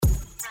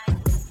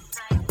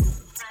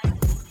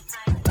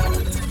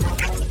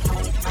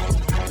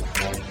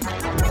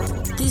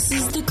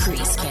The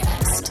Crease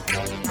Cast.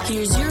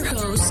 Here's your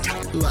host,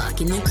 Luck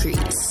in the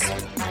Crease.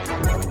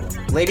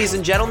 Ladies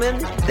and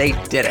gentlemen, they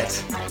did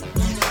it.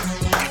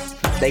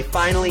 They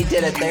finally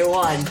did it. They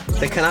won.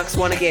 The Canucks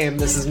won a game.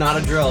 This is not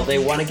a drill. They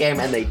won a game,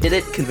 and they did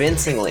it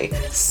convincingly.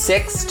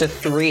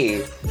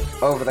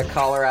 6-3 over the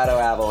Colorado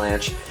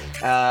Avalanche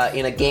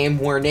in a game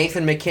where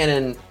Nathan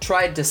MacKinnon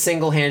tried to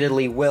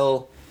single-handedly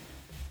will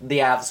the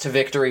Avs to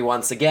victory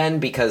once again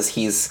because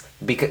he's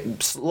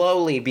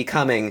slowly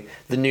becoming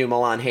the new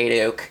Milan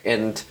Hajduk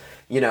and,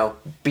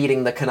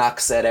 beating the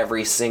Canucks at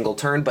every single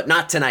turn. But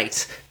not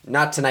tonight.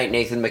 Not tonight,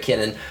 Nathan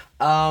MacKinnon.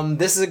 We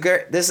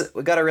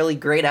got a really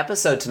great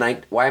episode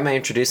tonight. Why am I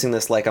introducing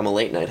this like I'm a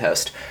late night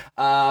host?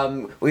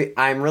 I'm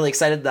really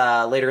excited.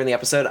 Later in the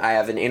episode, I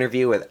have an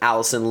interview with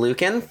Alison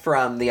Lukan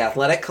from the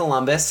Athletic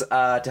Columbus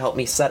to help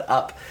me set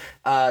up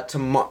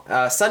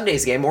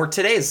Sunday's game, or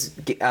today's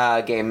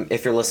game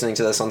if you're listening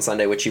to this on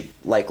Sunday, which you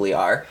likely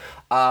are,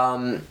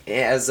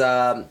 as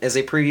a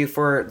preview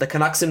for the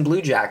Canucks and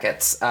Blue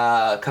Jackets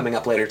coming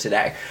up later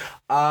today.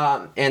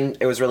 And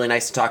it was really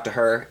nice to talk to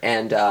her,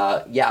 and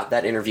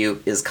that interview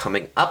is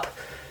coming up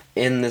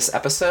in this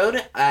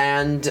episode,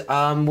 and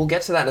we'll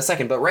get to that in a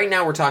second. But right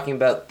now we're talking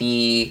about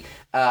the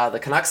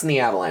Canucks and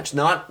the Avalanche.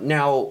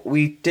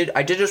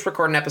 I did just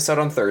record an episode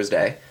on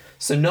Thursday,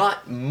 so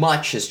not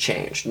much has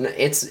changed.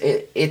 It's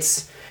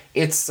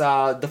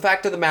the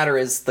fact of the matter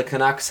is the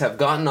Canucks have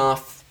gotten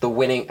off the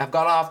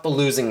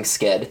losing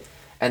skid,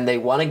 and they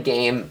won a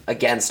game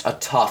against a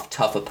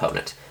tough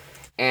opponent.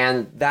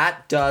 And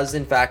that does,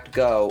 in fact,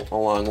 go a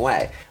long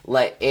way.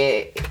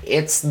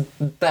 It's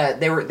that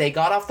they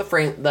got off the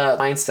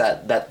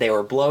mindset that they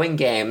were blowing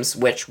games,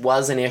 which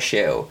was an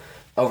issue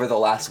over the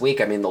last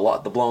week. I mean,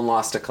 the blown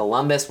loss to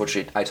Columbus, which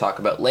I talk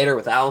about later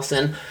with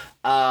Alison,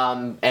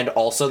 and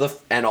also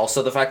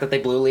the fact that they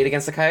blew a lead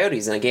against the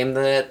Coyotes in a game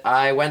that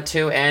I went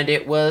to, and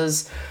it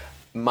was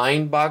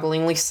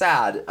mind-bogglingly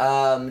sad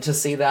to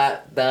see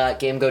that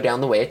game go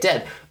down the way it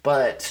did.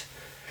 But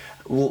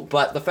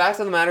the fact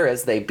of the matter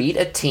is they beat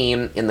a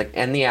team in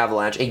the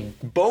Avalanche, a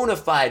bona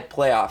fide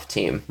playoff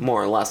team,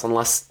 more or less,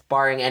 unless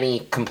barring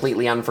any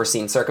completely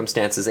unforeseen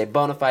circumstances, a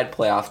bona fide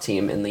playoff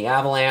team in the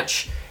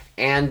Avalanche,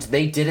 and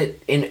they did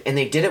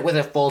it with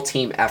a full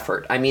team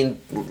effort. I mean,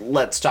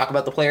 let's talk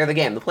about the player of the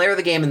game. The player of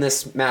the game in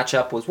this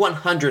matchup was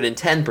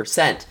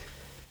 110%.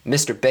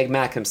 Mr. Big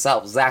Mac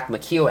himself, Zach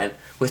McEwen,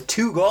 with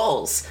 2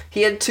 goals.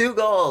 He had 2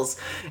 goals,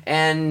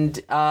 and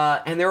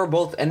they were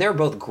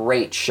both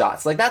great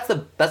shots. Like that's the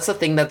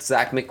thing that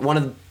one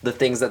of the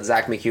things that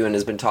Zach McEwen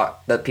has been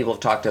that people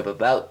have talked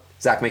about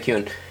Zach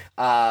McEwen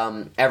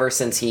ever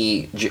since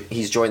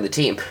he's joined the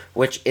team,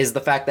 which is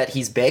the fact that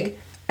he's big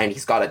and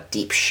he's got a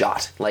deep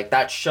shot. Like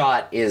that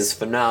shot is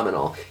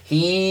phenomenal.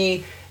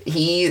 His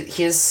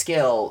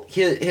skill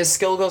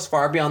goes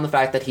far beyond the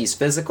fact that he's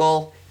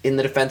physical. In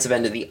the defensive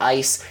end of the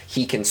ice,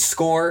 he can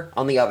score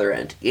on the other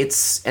end.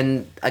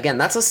 And again,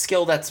 that's a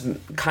skill that's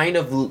kind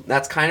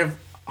of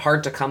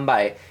hard to come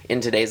by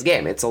in today's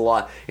game. It's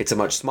a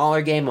much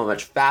smaller game, a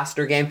much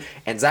faster game,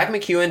 and Zach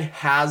McEwen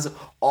has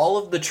all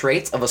of the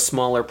traits of a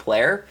smaller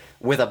player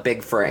with a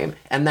big frame,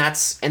 and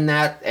that's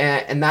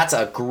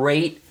a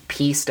great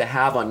piece to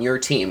have on your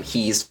team.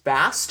 He's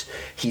fast,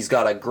 he's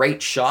got a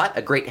great shot,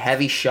 a great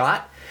heavy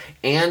shot.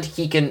 And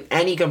he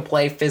can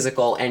play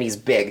physical, and he's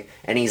big,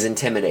 and he's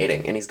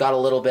intimidating, and he's got a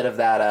little bit of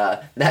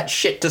that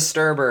shit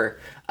disturber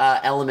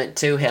element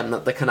to him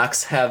that the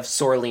Canucks have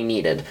sorely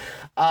needed.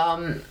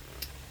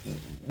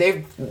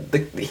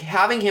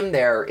 Having him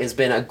there has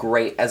been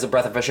as a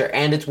breath of fresh air,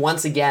 and it's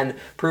once again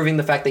proving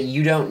the fact that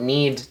you don't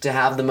need to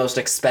have the most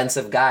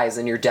expensive guys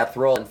in your depth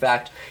role. In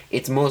fact,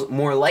 it's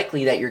more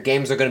likely that your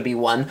games are going to be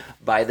won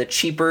by the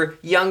cheaper,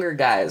 younger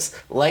guys,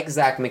 like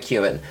Zach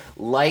McEwen,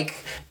 like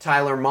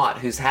Tyler Mott,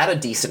 who's had a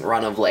decent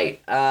run of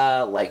late,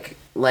 like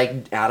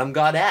Adam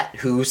Gaudette,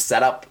 who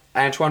set up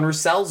Antoine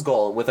Roussel's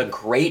goal with a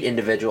great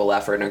individual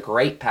effort and a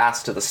great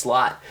pass to the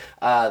slot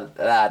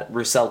that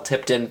Roussel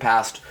tipped in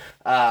past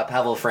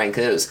Pavel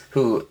Francouz,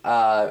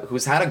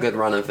 who's had a good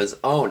run of his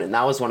own, and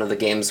that was one of the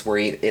games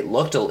where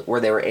where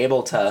they were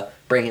able to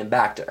bring him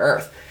back to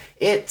earth.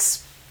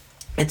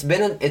 It's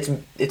been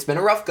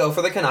a rough go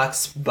for the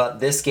Canucks, but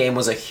this game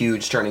was a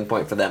huge turning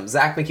point for them.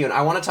 Zach McEwen,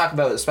 I want to talk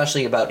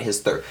especially about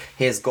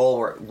his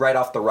goal right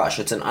off the rush.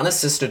 It's an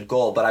unassisted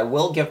goal, but I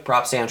will give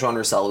props to Antoine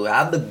Roussel, who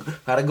had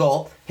a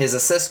goal. His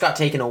assist got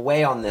taken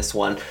away on this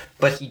one,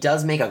 but he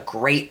does make a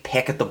great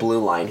pick at the blue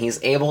line.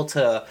 He's able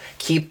to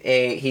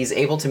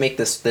make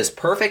this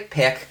perfect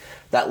pick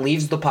that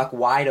leaves the puck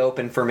wide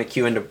open for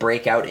McEwen to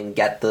break out and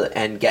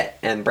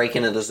break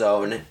into the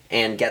zone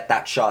and get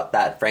that shot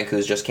that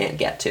Francouz just can't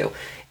get to.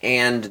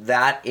 And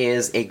that's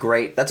a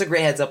great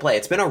heads-up play.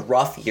 It's been a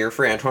rough year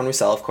for Antoine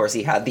Roussel. Of course,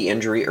 he had the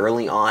injury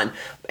early on,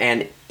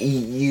 and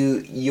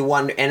you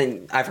wonder.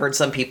 And I've heard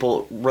some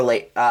people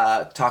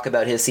talk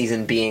about his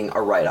season being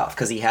a write-off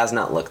because he has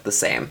not looked the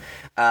same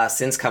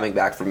since coming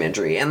back from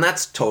injury, and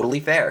that's totally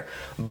fair.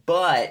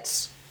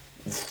 But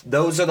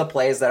those are the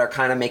plays that are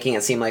kind of making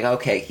it seem like,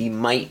 okay, he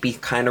might be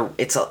kind of,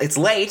 it's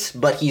late,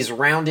 but he's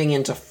rounding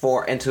into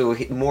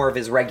more of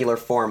his regular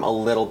form a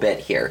little bit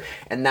here.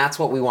 And that's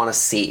what we want to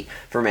see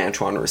from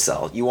Antoine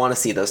Roussel. You want to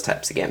see those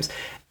types of games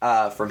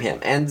from him.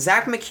 And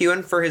Zach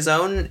McEwen,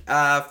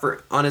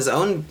 on his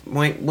own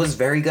point, was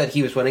very good.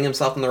 He was putting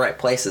himself in the right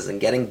places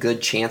and getting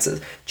good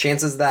chances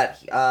that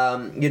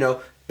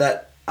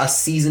that a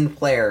seasoned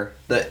player,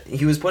 that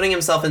he was putting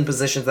himself in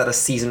positions that a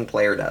seasoned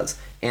player does,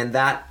 and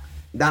that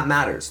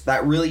matters.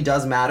 That really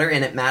does matter,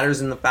 and it matters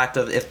in the fact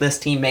of, if this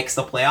team makes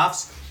the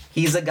playoffs,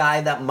 he's a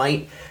guy that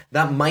might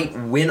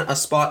win a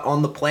spot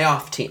on a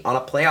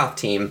playoff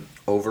team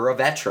over a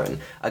veteran.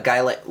 A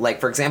guy like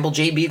for example,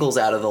 Jay Beagle's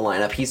out of the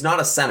lineup. He's not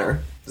a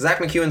center. Zach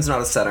McEwen's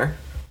not a center.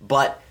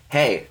 But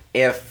hey,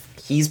 if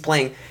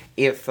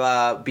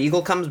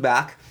Beagle comes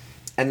back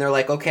and they're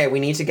like, okay, we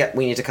need to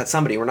cut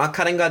somebody. We're not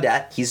cutting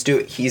Gaudette.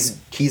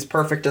 He's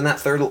perfect in that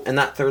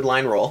third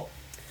line role.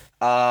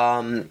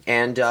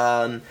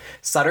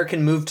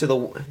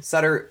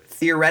 Sutter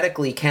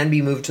theoretically can be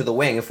moved to the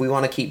wing. If we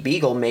want to keep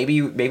Beagle,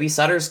 maybe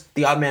Sutter's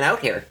the odd man out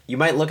here. You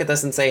might look at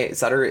this and say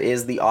Sutter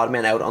is the odd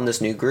man out on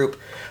this new group.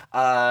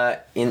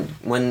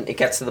 When it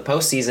gets to the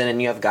postseason and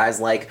you have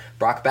guys like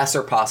Brock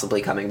Besser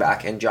possibly coming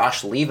back and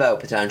Josh Levo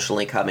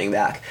potentially coming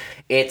back,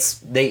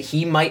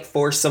 he might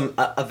force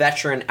a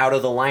veteran out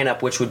of the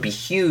lineup, which would be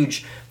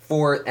huge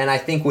and I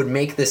think would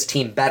make this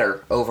team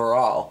better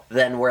overall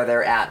than where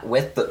they're at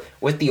with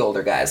the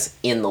older guys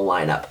in the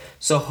lineup.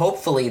 So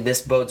hopefully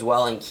this bodes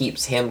well and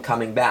keeps him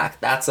coming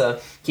back.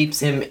 Keeps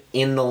him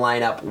in the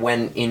lineup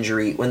when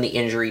the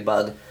injury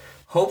bug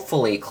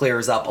hopefully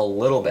clears up a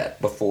little bit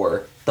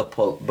before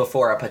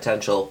a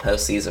potential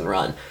postseason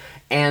run.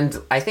 And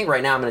I think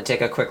right now I'm going to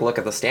take a quick look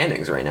at the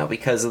standings right now,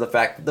 because of the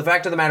fact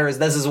of the matter is,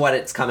 this is what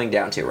it's coming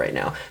down to right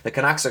now. The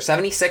Canucks are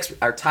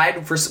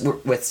tied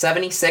with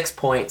 76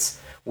 points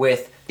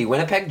with the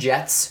Winnipeg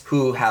Jets,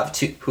 who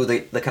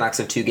the Canucks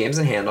have 2 games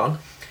in hand on,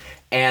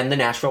 and the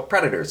Nashville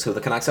Predators, who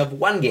the Canucks have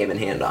 1 game in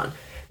hand on.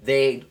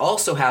 They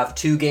also have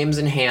 2 games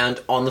in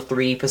hand on the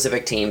 3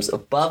 Pacific teams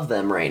above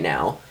them right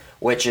now,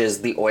 which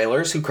is the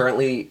Oilers, who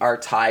currently are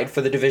tied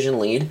for the division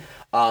lead.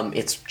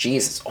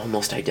 It's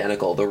almost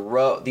identical.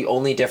 The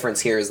only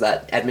difference here is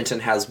that Edmonton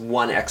has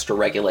 1 extra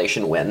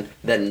regulation win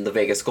than the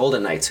Vegas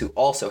Golden Knights, who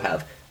also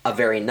have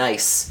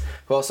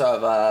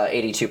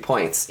 82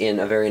 points in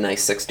a very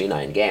nice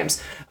 69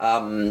 games.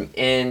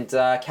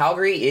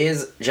 Calgary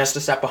is just a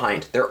step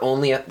behind.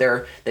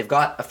 They've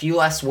got a few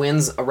less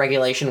wins,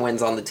 regulation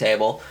wins on the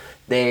table.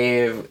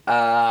 They've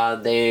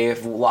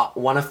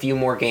won a few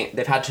more games.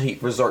 They've had to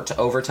resort to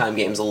overtime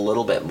games a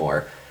little bit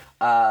more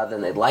than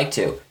they'd like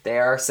to. They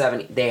are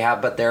 3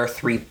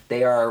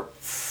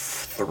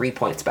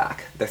 points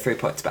back. They're 3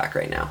 points back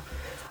right now.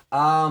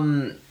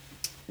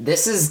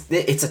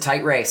 It's a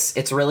tight race.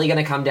 It's really going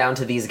to come down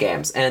to these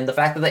games. And the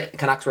fact that the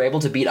Canucks were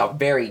able to beat a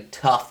very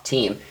tough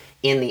team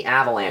in the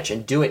Avalanche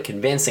and do it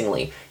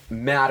convincingly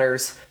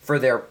matters for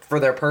their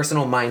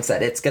personal mindset.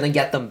 It's going to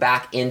get them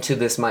back into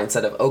this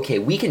mindset of, okay,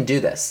 we can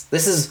do this.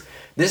 This is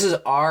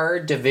our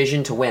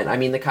division to win. I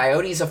mean, the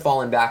Coyotes have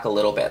fallen back a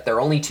little bit. They're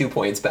only 2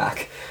 points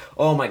back.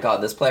 Oh my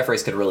God, this playoff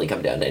race could really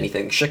come down to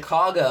anything.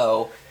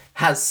 Chicago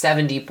has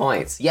 70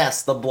 points.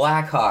 Yes, the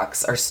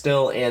Blackhawks are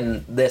still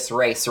in this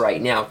race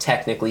right now,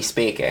 technically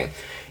speaking.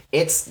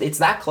 It's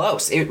that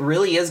close. It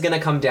really is going to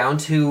come down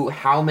to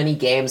how many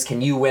games can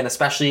you win,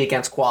 especially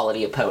against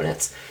quality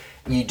opponents.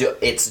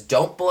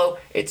 Don't blow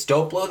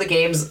the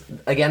games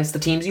against the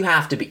teams you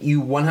have to beat.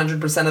 You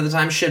 100% of the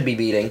time should be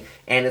beating,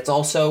 and it's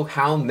also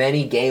how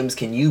many games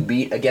can you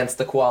beat against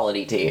the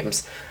quality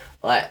teams,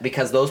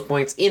 because those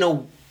points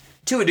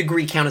to a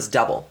degree count as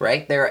double,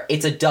 right?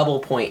 It's double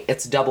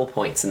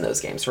points in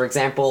those games. For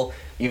example,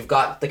 you've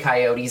got the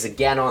Coyotes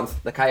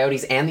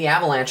and the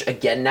Avalanche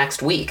again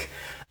next week.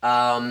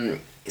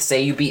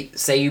 Say you beat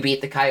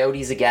the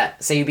Coyotes again.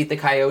 Say you beat the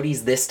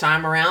Coyotes this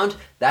time around.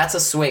 That's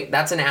a swing.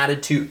 That's an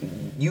added 2.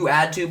 You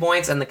add 2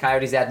 points and the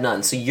Coyotes add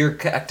none. So you're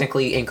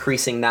technically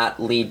increasing that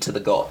lead to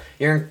the goal.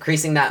 You're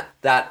increasing that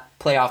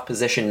playoff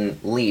position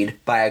lead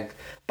by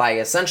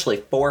essentially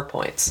 4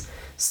 points.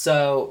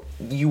 So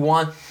you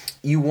want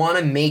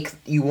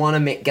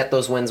to get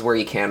those wins where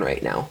you can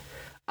right now.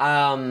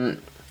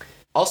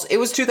 Also, it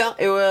was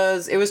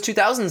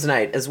 2000s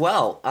night as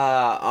well.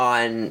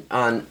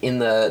 In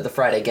the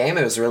Friday game,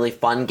 it was a really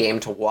fun game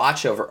to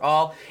watch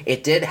overall.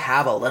 It did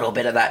have a little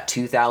bit of that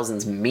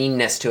 2000s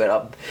meanness to it.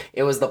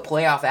 It was the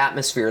playoff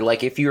atmosphere.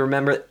 Like, if you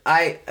remember,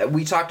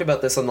 we talked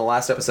about this on the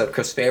last episode.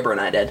 Chris Faber and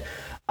I did.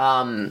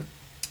 How,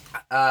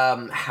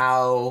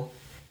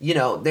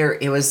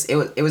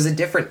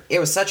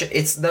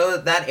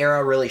 that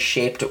era really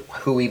shaped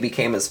who we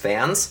became as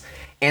fans.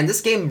 And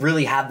this game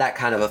really had that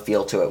kind of a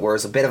feel to it, where it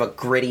was a bit of a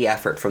gritty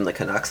effort from the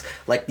Canucks.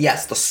 Like,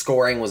 yes, the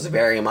scoring was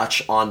very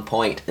much on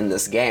point in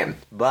this game,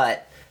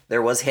 but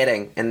there was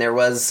hitting, and there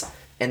was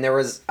and there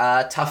was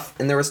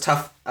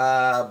tough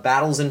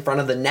battles in front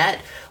of the net,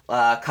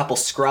 a couple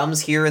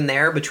scrums here and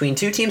there between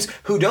two teams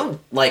who don't,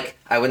 like,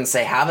 I wouldn't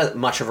say have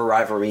much of a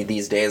rivalry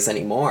these days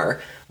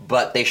anymore,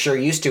 but they sure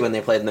used to when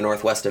they played in the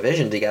Northwest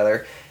Division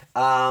together.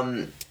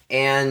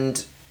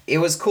 And it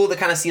was cool to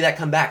kind of see that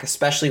come back,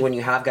 especially when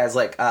you have guys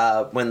like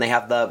when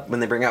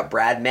they bring out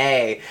Brad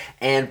May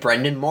and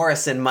Brendan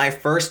Morrison, my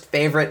first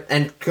favorite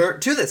and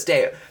to this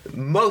day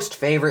most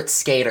favorite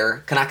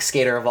Canucks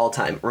skater of all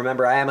time.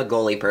 Remember, I am a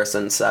goalie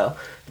person, so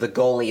the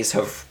goalies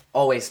have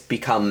always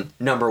become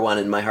number one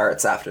in my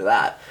hearts after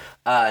that.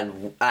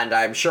 And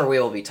I'm sure we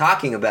will be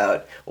talking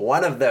about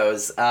one of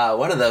those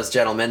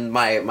gentlemen,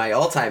 my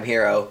all-time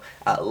hero,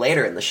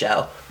 later in the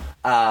show.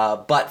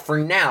 But for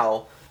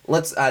now,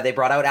 they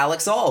brought out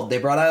Alex Auld, they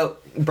brought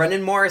out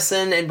Brendan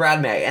Morrison and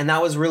Brad May, and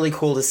that was really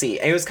cool to see.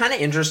 It was kind of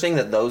interesting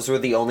that those were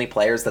the only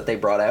players that they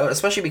brought out,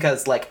 especially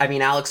because,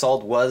 Alex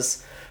Auld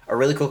was a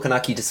really cool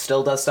Canuck. He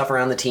still does stuff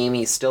around the team.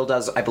 He still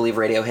does, I believe,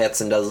 radio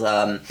hits and does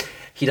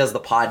he does a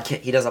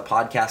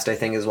podcast, I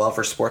think, as well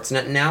for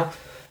Sportsnet now.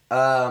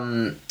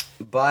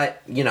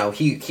 But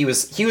he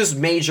was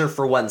major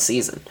for one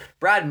season.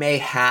 Brad May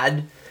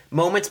had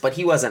moments, but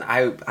he wasn't.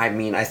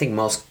 I think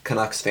most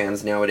Canucks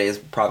fans nowadays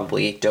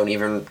probably don't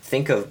even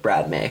think of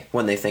Brad May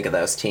when they think of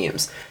those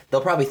teams. They'll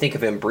probably think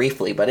of him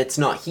briefly, but it's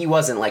not. He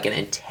wasn't like an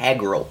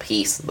integral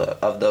piece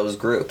of those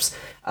groups.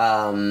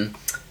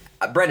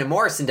 Brendan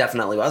Morrison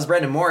definitely was.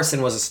 Brendan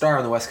Morrison was a star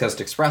on the West Coast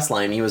Express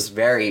line. He was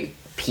very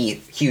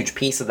huge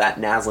piece of that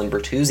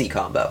Naslund-Bertuzzi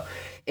combo.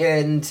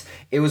 And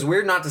it was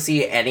weird not to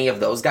see any of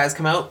those guys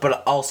come out,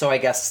 but also I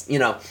guess,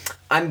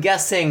 I'm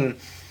guessing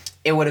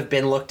it would have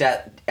been looked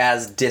at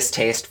as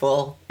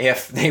distasteful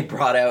if they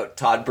brought out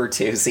Todd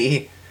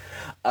Bertuzzi.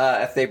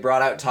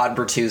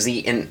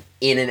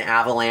 In an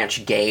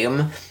Avalanche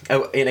game,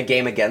 in a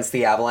game against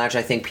the Avalanche,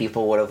 I think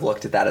people would have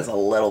looked at that as a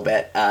little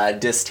bit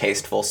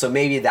distasteful. So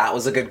maybe that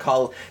was a good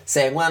call,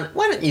 saying, why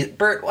don't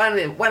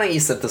you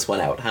sit this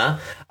one out, huh?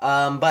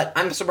 But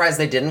I'm surprised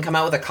they didn't come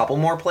out with a couple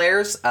more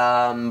players.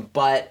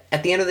 But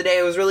at the end of the day,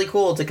 it was really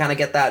cool to kind of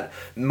get that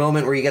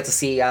moment where you get to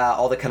see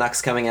all the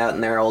Canucks coming out in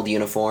their old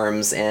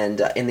uniforms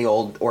and in the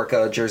old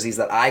Orca jerseys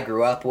that I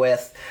grew up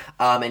with,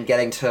 and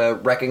getting to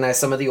recognize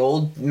some of the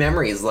old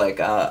memories, like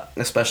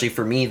especially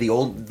for me,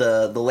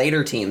 the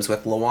later teams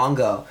with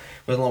Luongo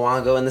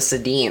and the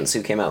Sedins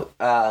who came out.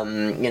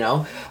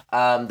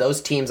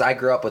 Those teams, I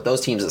grew up with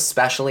those teams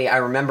especially. I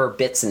remember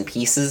bits and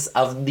pieces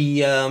of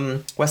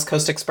the West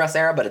Coast Express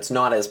era, but it's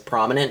not as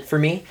prominent for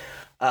me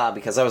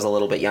because I was a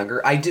little bit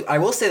younger. I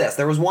will say this: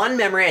 there was one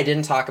memory I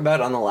didn't talk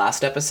about on the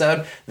last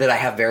episode that I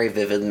have very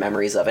vivid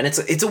memories of, and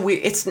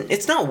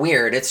it's not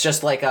weird. It's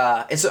just like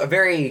it's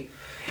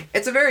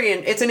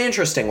an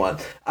interesting one.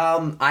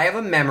 I have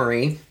a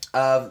memory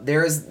of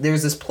there's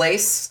this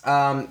place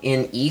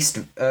in East,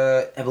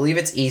 I believe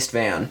it's East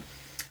Van.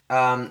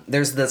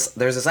 There's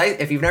this ice,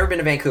 if you've never been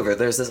to Vancouver,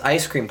 there's this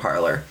ice cream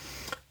parlor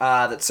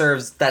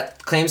that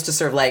claims to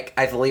serve, like,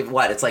 I believe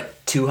it's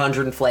like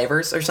 200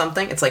 flavors or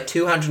something. It's like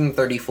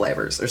 230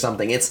 flavors or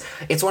something. It's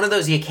one of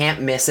those you can't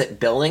miss at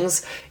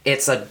Billings. I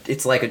think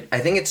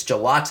it's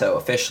gelato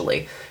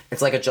officially.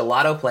 It's like a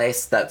gelato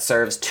place that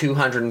serves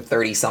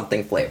 230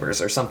 something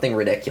flavors or something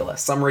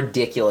ridiculous, some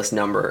ridiculous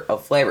number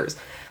of flavors.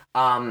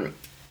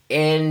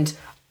 And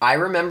I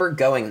remember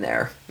going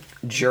there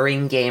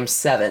during Game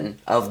 7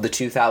 of the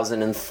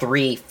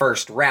 2003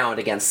 first round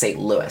against St.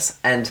 Louis.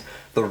 And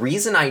the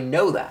reason I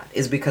know that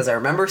is because I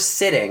remember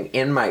sitting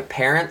in my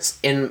parents'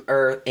 in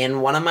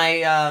one of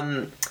my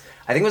I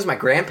think it was my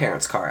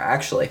grandparents' car,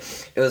 actually.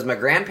 It was my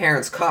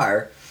grandparents'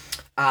 car,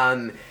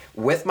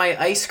 with my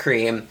ice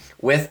cream,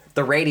 with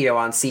the radio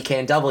on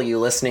CKNW,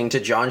 listening to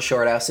John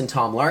Shorthouse and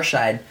Tom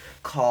Larscheid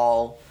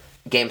call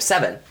Game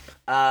 7.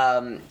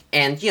 And,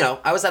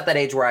 I was at that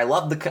age where I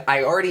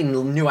already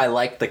knew I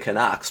liked the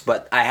Canucks,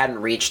 but I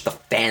hadn't reached the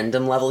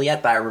fandom level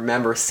yet, but I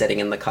remember sitting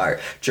in the car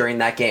during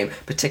that game,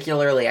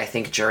 particularly, I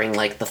think, during,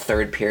 like, the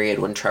third period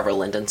when Trevor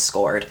Linden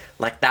scored.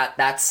 Like,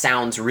 that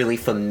sounds really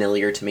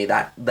familiar to me,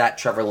 that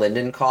Trevor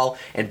Linden call,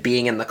 and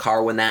being in the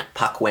car when that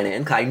puck went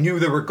in, 'cause I knew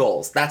there were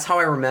goals. That's how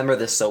I remember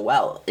this so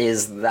well,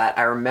 is that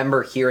I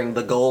remember hearing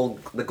the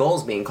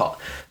goals being called,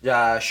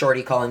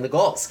 Shorty calling the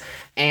goals.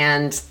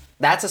 And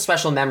that's a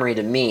special memory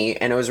to me,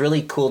 and it was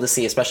really cool to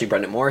see, especially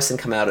Brendan Morrison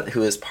come out,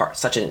 who is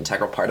such an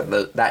integral part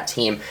of that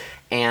team.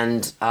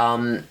 And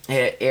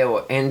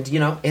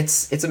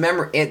it's a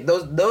memory.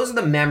 Those are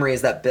the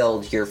memories that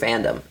build your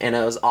fandom, and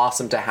it was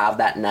awesome to have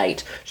that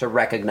night to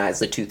recognize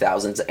the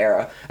 2000s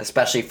era,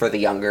 especially for the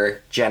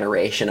younger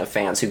generation of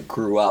fans who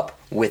grew up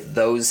with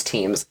those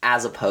teams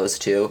as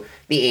opposed to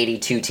the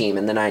 82 team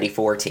and the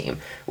 94 team,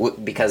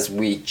 because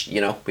we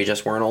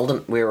just weren't old,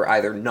 and we were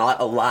either not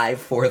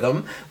alive for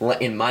them,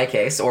 in my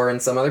case, or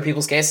in some other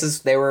people's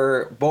cases they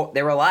were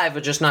alive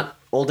but just not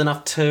old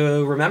enough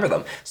to remember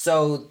them.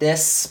 So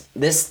this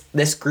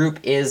group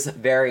is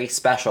very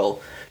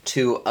special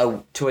to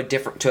a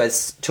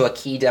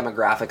key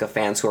demographic of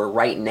fans who are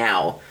right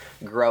now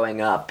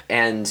growing up,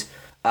 and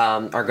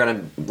are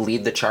going to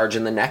lead the charge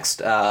in the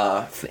next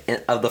for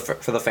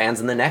the fans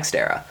in the next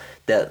era.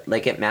 That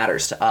like it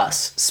matters to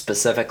us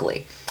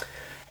specifically.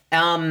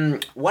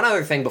 One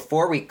other thing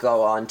before we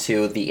go on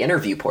to the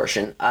interview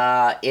portion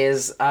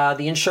is the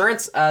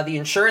insurance. The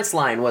insurance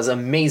line was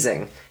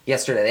amazing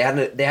yesterday.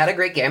 They had a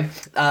great game.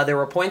 There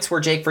were points where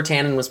Jake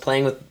Virtanen was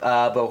playing with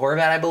Bo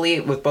Horvat, I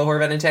believe, with Bo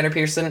Horvat and Tanner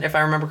Pearson, if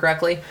I remember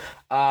correctly.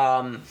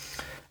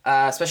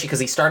 Especially because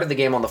he started the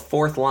game on the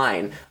fourth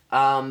line.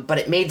 But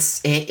it made,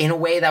 in a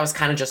way, that was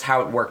kind of just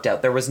how it worked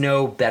out. There was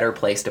no better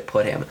place to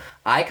put him.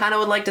 I kind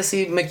of would like to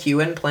see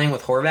McEwen playing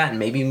with Horvat and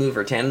maybe move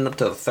Virtanen up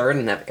to the third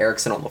and have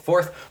Eriksson on the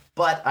fourth.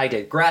 But I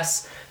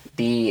digress.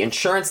 The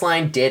insurance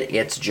line did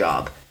its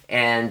job,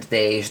 and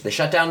they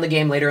shut down the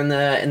game later in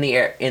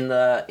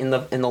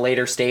the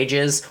later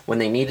stages when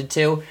they needed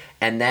to.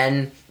 And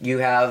then you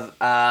have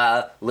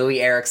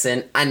Louis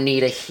Eriksson, I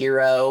need a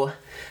hero,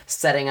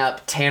 setting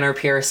up Tanner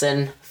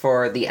Pearson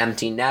for the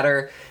empty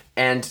netter.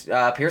 And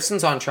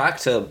Pearson's on track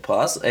to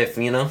plus. If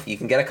you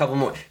can get a couple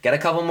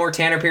more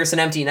Tanner Pearson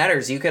empty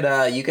netters, you could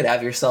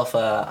have yourself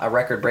a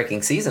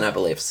record-breaking season, I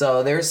believe.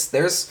 So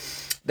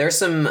there's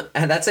some,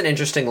 and that's an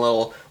interesting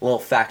little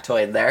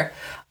factoid there.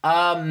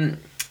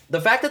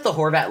 The fact that the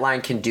Horvat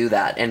line can do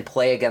that and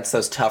play against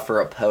those tougher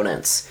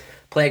opponents,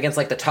 play against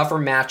like the tougher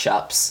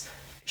matchups,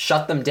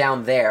 shut them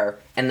down there,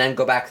 and then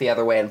go back the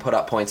other way and put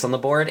up points on the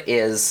board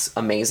is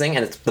amazing.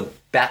 And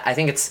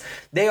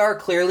they are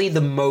clearly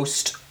the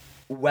most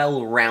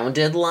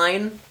well-rounded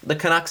line the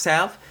Canucks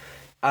have.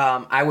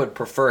 I would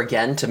prefer,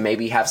 again, to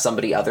maybe have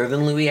somebody other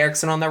than Louis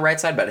Eriksson on their right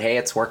side, but hey,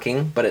 it's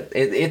working. But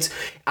it's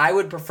I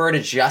would prefer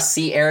to just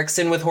see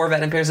Eriksson with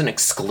Horvat and Pearson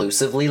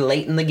exclusively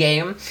late in the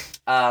game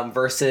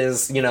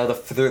versus,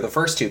 through the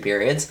first two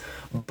periods.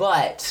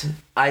 But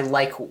I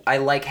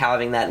like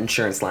having that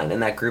insurance line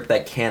and that group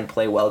that can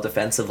play well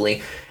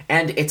defensively.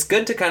 And it's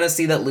good to kind of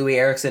see that Louis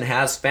Eriksson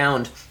has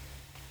found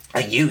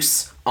a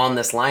use on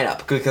this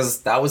lineup,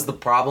 because that was the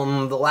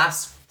problem the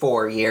last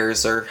 4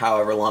 years or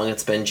however long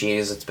it's been.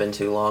 Jeez, it's been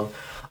too long.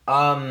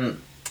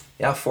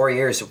 4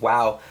 years.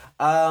 Wow.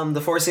 The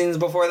 4 seasons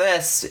before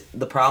this,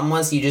 the problem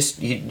was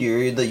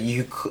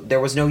there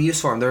was no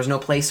use for him. There was no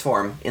place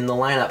for him in the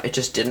lineup. It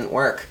just didn't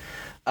work.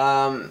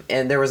 And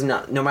there was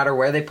no matter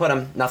where they put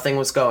him, nothing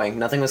was going.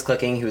 Nothing was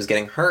clicking. He was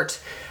getting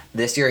hurt.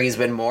 This year he's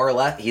been more or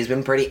less, he's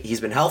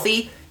been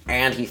healthy,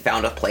 and he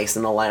found a place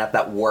in the lineup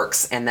that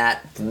works, and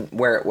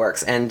where it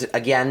works. And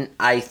again,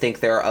 I think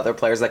there are other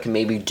players that can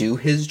maybe do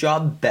his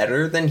job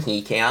better than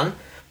he can,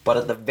 but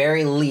at the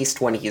very least,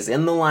 when he's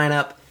in the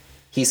lineup,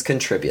 he's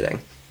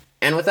contributing.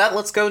 And with that,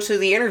 let's go to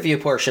the interview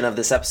portion of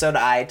this episode.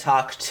 I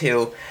talked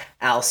to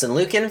Alison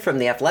Lukan from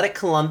The Athletic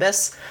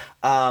Columbus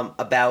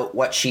about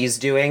what she's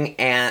doing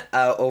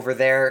over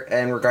there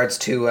in regards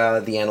to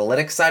the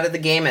analytics side of the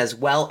game, as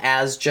well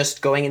as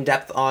just going in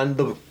depth on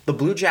the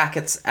Blue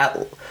Jackets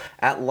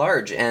at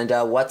large and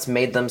what's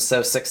made them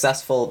so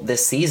successful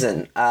this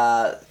season.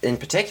 In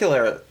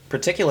particular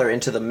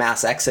into the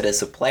mass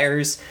exodus of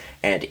players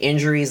and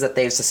injuries that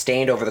they've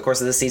sustained over the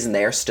course of the season.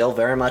 They are still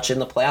very much in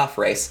the playoff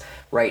race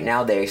right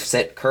now. They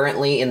sit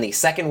currently in the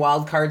second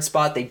wild card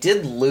spot. They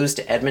did lose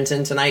to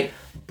Edmonton tonight,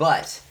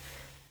 but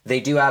they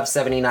do have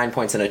 79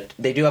 points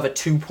they do have a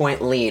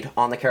 2-point lead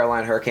on the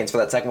Carolina Hurricanes for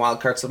that second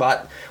wild card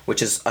spot,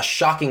 which is a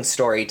shocking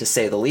story to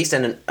say the least,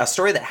 and a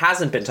story that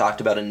hasn't been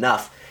talked about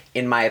enough,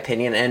 in my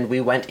opinion. And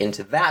we went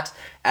into that,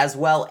 as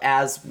well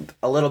as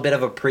a little bit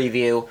of a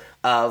preview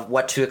of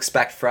what to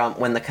expect from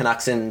when the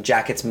Canucks and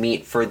Jackets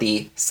meet for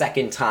the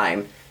second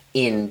time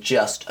in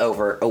just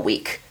over a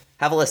week.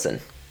 Have a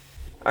listen.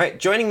 All right,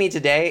 joining me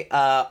today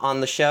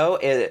on the show,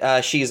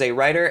 she's a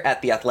writer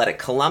at The Athletic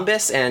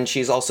Columbus, and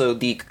she's also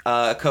the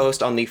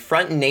co-host on the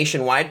Front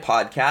Nationwide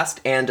podcast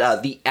and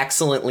the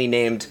excellently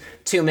named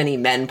Too Many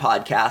Men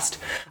podcast.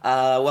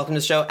 Welcome to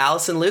the show,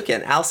 Alison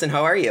Lukan. Alison,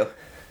 how are you?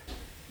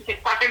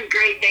 I'm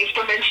great. Thanks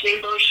for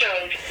mentioning those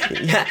shows.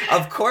 Yeah,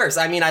 of course.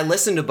 I mean, I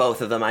listen to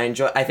both of them. I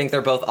think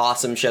they're both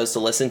awesome shows to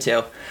listen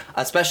to.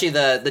 Especially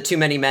the Too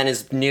Many Men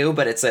is new,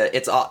 but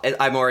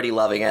I'm already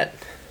loving it.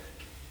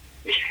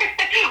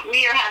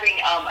 We are having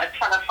a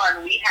ton of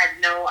fun. We had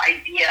no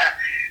idea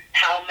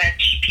how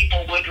much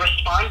people would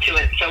respond to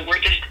it, so we're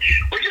just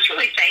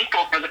really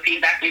thankful for the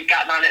feedback we've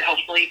gotten on it.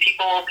 Hopefully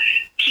people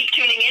keep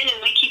tuning in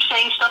and we keep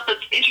saying stuff that's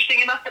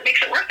interesting enough that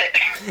makes it worth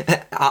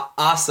it.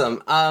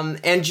 Awesome.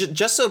 And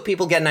just so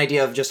people get an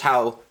idea of just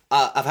how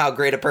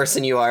great a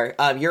person you are,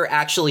 you're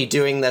actually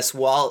doing this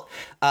while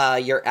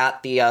you're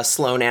at the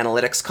Sloan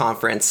Analytics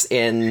Conference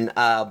in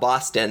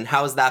Boston.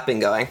 How has that been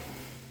going?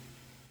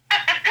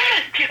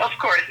 Of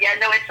course, yeah,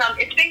 no,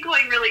 it's been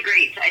going really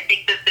great. I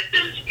think that this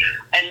is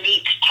a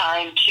neat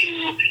time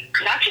to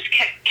not just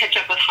catch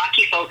up with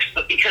hockey folks,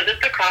 but because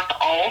it's across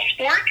all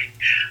sports,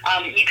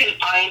 you can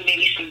find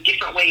maybe some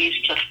different ways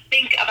to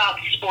think about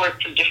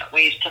sports, some different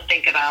ways to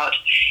think about,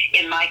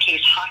 in my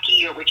case,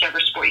 hockey or whichever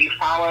sport you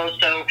follow.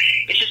 So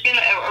it's just been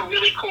a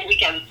really cool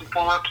weekend. Some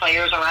former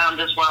players around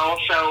as well.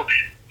 So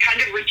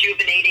kind of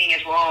rejuvenating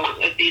as well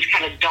as these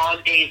kind of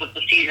dog days of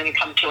the season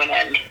come to an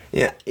end.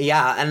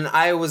 Yeah, and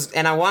I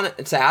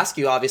wanted to ask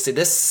you. Obviously,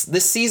 this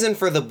season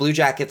for the Blue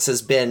Jackets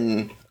has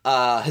been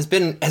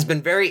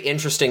very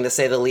interesting, to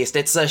say the least.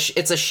 It's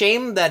a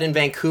shame that in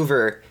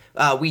Vancouver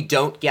we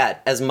don't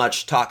get as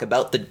much talk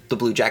about the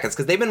Blue Jackets,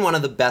 because they've been one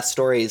of the best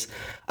stories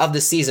of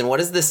the season. What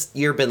has this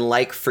year been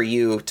like for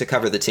you to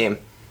cover the team?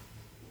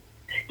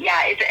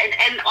 Yeah,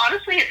 and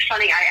honestly, it's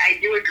funny. I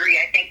do agree.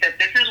 I think that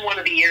this is one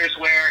of the years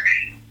where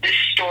this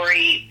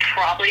story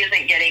probably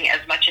isn't getting as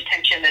much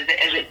attention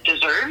as it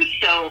deserves.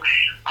 So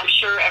I'm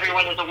sure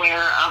everyone is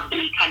aware of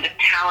the kind of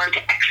talent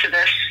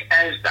exodus,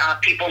 as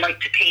people like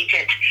to paint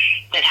it,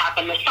 that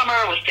happened this summer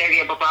with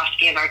Sergei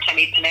Bobrovsky and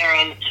Artemi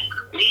Panarin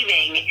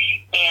leaving.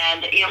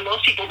 And,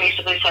 most people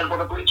basically said, well,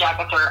 the Blue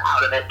Jackets are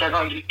out of it. They're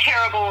going to be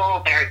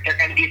terrible. They're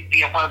going to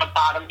be one of the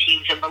bottom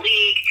teams in the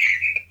league.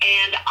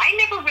 And I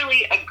never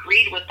really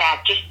agreed with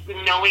that, just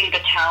knowing the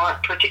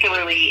talent,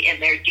 particularly in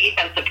their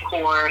defensive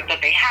core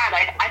that they had.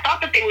 I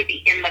thought that they would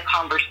be in the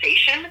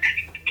conversation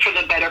for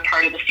the better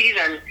part of the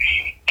season.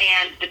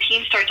 And the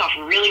team starts off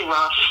really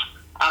rough.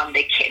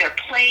 They're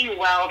playing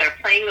well. They're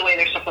playing the way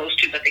they're supposed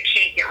to, but they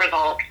can't get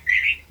results.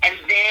 And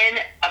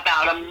then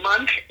about a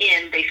month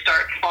in, they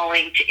start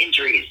falling to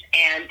injuries.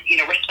 And,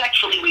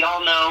 respectfully, we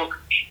all know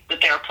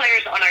that there are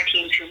players on our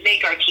teams who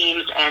make our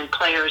teams and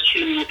players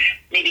who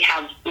maybe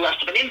have less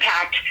of an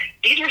impact.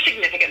 These were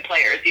significant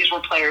players. These were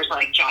players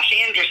like Josh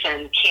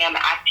Anderson, Cam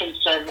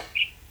Atkinson,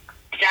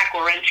 Zach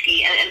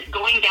Werenski, and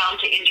going down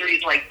to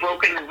injuries like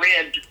broken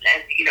ribs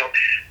and,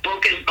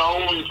 broken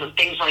bones and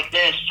things like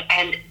this.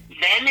 And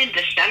then in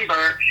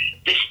December,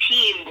 this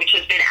team, which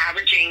has been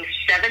averaging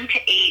 7 to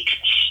 8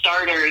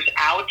 starters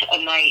out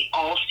a night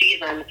all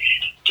season,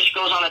 just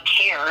goes on a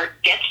tear,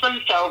 gets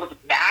themselves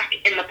back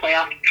in the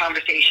playoff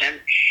conversation.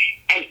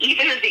 And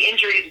even as the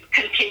injuries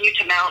continue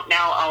to mount,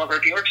 now Oliver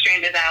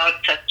Bjorkstrand is out,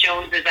 Seth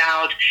Jones is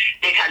out,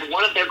 they've had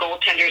one of their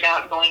goaltenders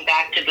out going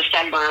back to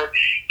December.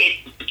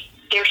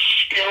 They're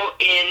still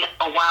in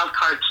a wild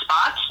card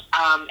spot,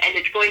 and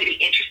it's going to be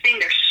interesting.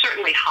 They're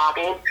certainly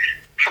hobbled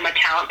from a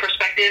talent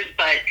perspective,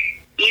 but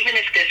even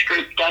if this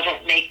group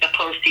doesn't make the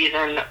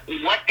postseason,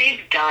 what they've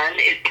done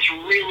is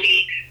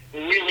really,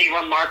 really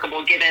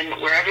remarkable, given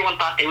where everyone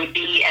thought they would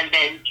be, and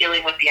then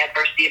dealing with the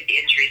adversity of the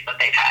injuries that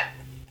they've had.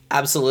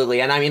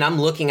 Absolutely. And I mean,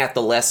 I'm looking at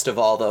the list of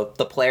all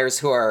the players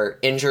who are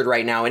injured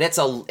right now, and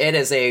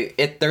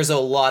there's a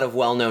lot of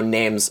well-known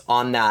names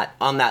on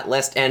that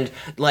list. And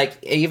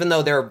like, even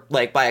though they're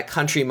like by a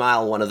country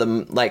mile one of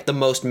them, like the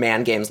most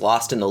man games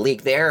lost in the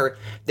league, they're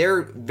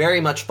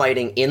very much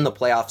fighting in the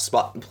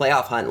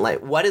playoff hunt. Like,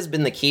 what has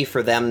been the key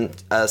for them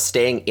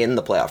staying in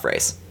the playoff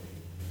race?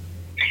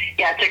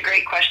 Yeah, it's a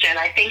great question.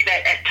 I think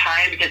that at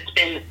times it's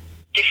been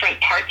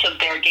different parts of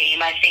their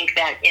game. I think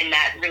that in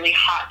that really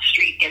hot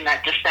streak in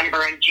that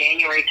December and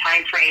January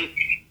timeframe,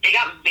 they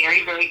got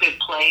very, very good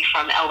play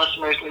from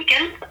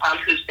Lukan,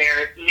 who's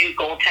their new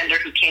goaltender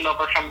who came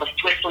over from the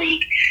Swiss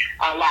League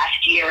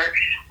last year.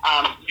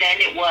 Then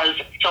it was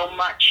so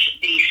much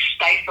the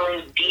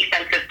stifling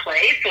defensive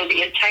play. So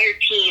the entire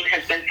team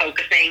has been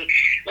focusing,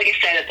 like I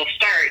said at the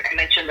start, I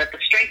mentioned that the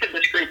strength of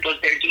this group was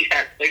their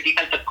defense, their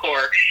defensive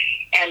core.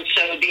 And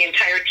so the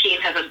entire team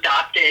has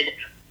adopted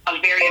a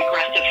very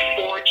aggressive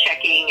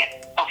forechecking,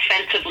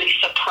 offensively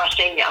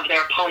suppressing of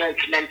their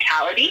opponent's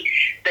mentality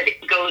that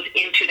goes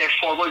into their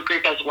forward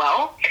group as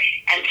well.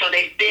 And so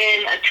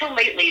until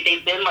lately,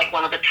 they've been like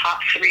one of the top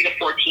 3 to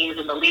 4 teams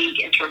in the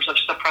league in terms of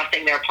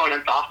suppressing their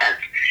opponent's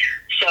offense.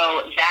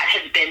 So that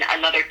has been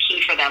another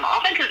key for them.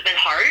 Offense has been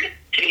hard,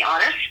 to be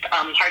honest,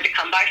 hard to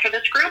come by for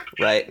this group.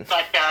 Right.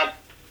 But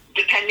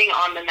depending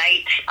on the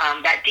night,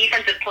 that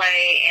defensive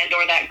play and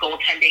or that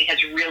goaltending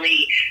has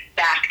really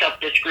backed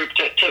up this group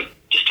to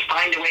just to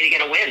find a way to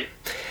get a win.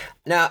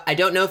 Now, I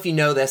don't know if you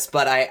know this,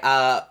 but I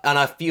on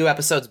a few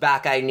episodes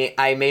back,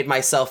 I made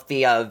myself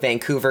the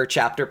Vancouver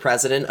chapter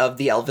president of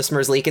the Elvis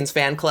Merzlikins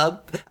fan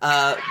club,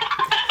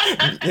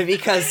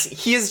 because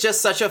he is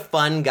just such a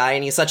fun guy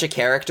and he's such a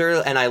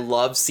character, and I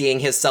love seeing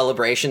his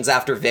celebrations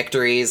after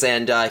victories,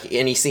 and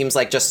he seems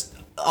like just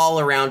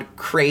all around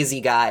crazy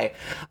guy.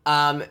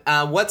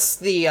 What's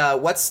his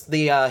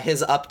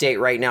update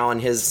right now on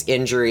his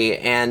injury,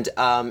 and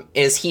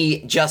is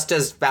he just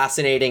as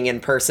fascinating in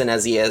person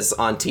as he is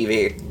on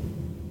TV?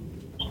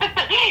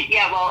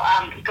 Yeah,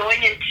 well,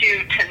 going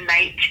into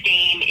tonight's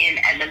game in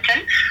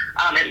Edmonton,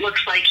 it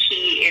looks like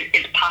he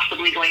is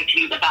possibly going to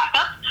be the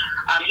backup.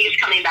 He's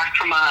coming back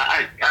from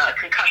a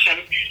concussion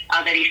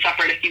that he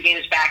suffered a few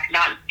games back,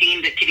 not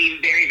deemed it to be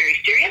very, very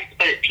serious,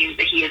 but it seems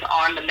that he is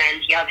on the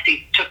mend. He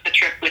obviously took the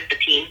trip with the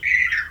team.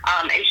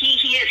 And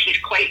he's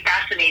quite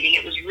fascinating.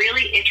 It was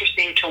really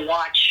interesting to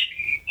watch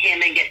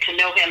him and get to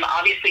know him.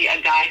 Obviously,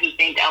 a guy who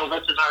thinks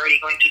Elvis is already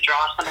going to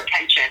draw some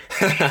attention.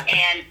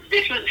 And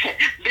this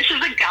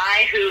is a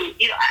guy who,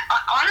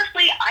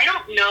 honestly, I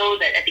don't know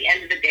that at the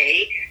end of the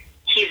day,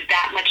 he's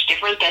that much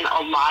different than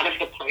a lot of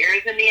the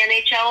players in the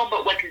NHL.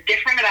 But what's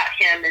different about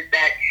him is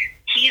that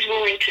he's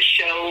willing to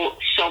show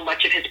so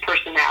much of his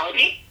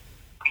personality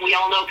We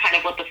all know kind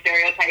of what the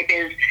stereotype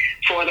is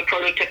for the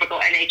prototypical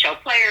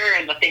NHL player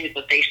and the things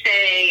that they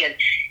say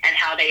and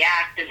how they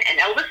act. And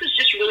Elvis is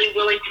just really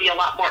willing to be a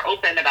lot more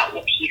open about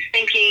what he's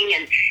thinking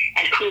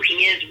and who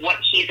he is, what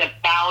he's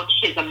about,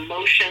 his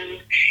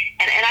emotions.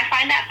 And I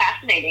find that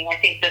fascinating. I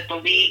think that the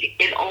league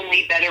is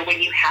only better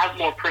when you have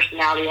more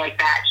personality like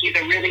that. He's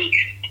a really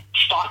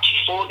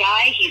thoughtful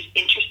guy. He's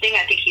interesting.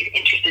 I think he's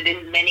interested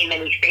in many,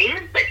 many things,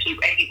 and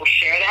he will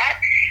share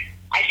that.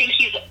 I think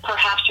he's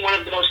perhaps one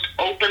of the most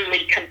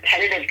openly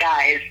competitive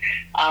guys.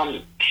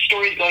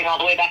 Stories going all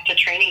the way back to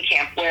training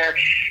camp where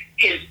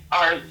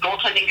our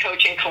goaltending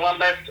coach in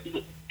Columbus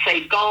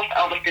played golf.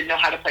 Elvis didn't know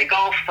how to play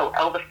golf, so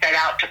Elvis set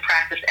out to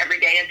practice every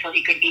day until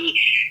he could be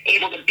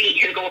able to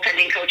beat his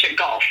goaltending coach at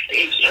golf.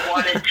 He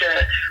wanted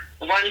to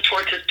run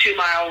towards his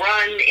 2-mile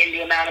run in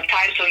the amount of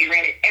time, so he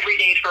ran it every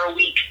day for a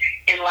week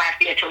in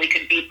Latvia until he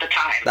could beat the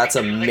time. That's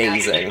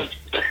amazing.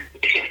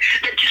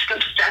 That just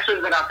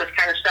obsesses about this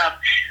kind of stuff.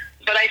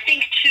 But I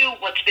think, too,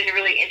 what's been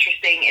really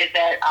interesting is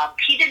that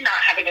he did not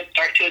have a good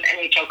start to his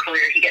NHL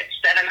career. He gets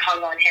 7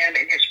 hung on him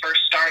in his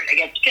first start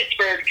against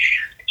Pittsburgh.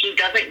 He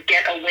doesn't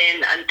get a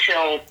win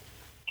until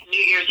New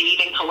Year's Eve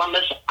in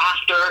Columbus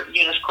after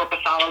Jonas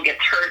Korpisalo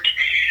gets hurt.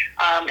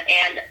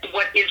 And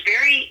what is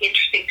very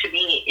interesting to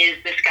me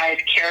is this guy's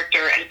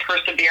character and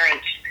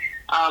perseverance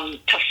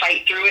to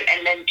fight through it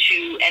and then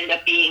to end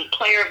up being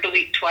player of the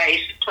week twice,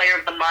 player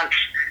of the month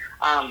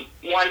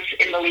once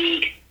in the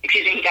league.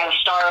 He got a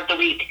star of the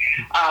week.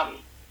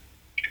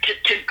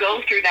 To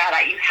go through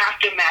that, you have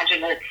to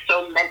imagine that it's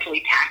so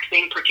mentally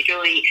taxing,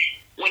 particularly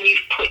when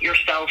you've put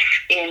yourself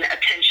in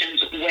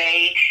attention's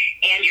way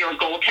and you're a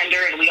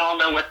goaltender, and we all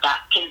know what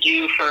that can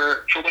do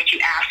for what you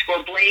ask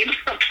or blame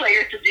a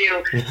player to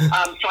do.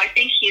 So I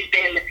think he's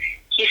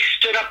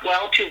stood up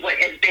well to what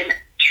has been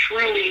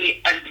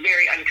truly a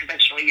very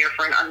unconventional year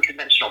for an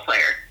unconventional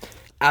player.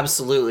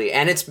 Absolutely,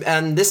 and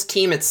this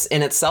team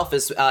in itself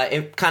is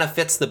it kind of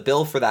fits the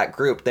bill for that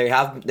group. They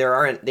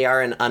are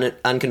an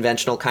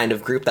unconventional kind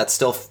of group that's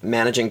still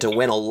managing to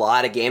win a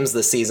lot of games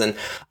this season,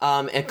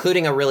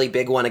 including a really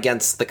big one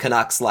against the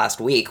Canucks last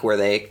week, where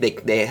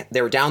they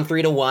were down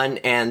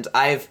 3-1, and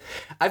I've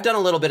done a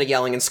little bit of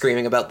yelling and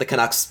screaming about the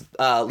Canucks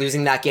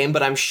losing that game,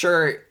 but I'm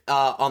sure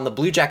on the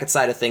Blue Jackets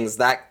side of things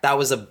that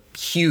was a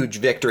huge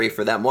victory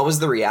for them. What was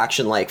the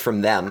reaction like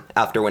from them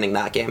after winning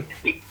that game?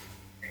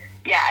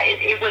 Yeah,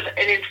 it was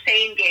an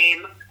insane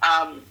game.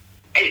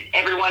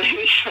 Everyone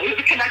who's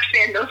a Canucks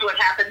fan knows what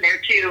happened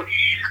there, too.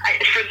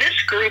 For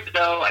this group,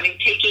 though,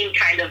 taking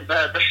kind of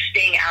the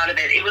sting out of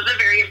it, it was a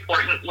very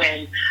important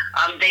win.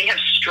 They have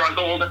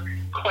struggled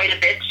quite a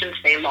bit since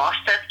they lost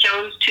Seth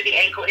Jones to the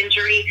ankle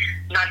injury,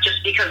 not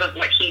just because of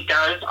what he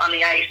does on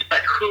the ice,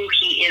 but who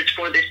he is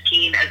for this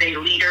team as a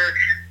leader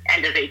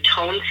and as a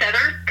tone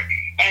setter.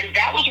 And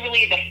that was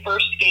really the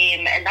first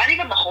game, and not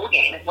even the whole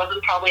game. It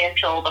wasn't probably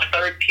until the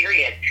third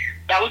period.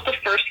 That was the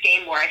first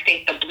game where I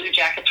think the Blue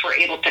Jackets were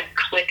able to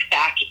click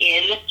back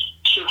in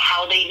to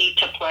how they need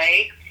to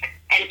play.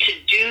 And to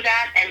do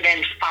that and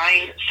then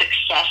find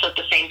success at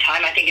the same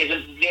time, I think is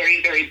a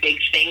very, very big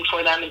thing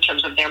for them in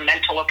terms of their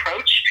mental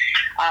approach.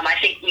 I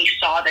think we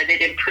saw that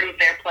it improved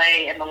their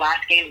play in the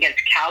last game against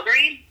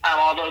Calgary,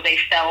 although they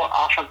fell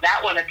off of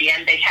that one at the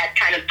end. They had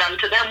kind of done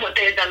to them what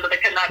they had done to the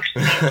Canucks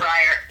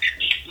prior.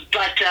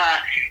 But,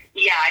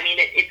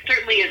 it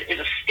certainly is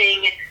a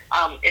sting.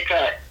 It's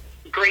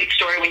a great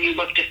story when you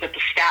look just at the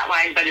stat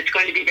line, but it's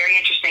going to be very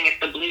interesting if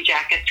the Blue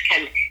Jackets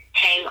can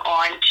hang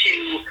on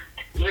to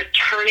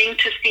returning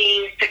to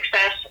seeing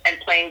success and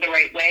playing the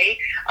right way,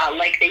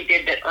 like they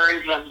did, that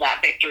earned them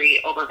that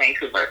victory over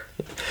Vancouver.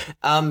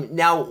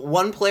 Now,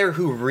 one player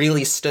who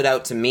really stood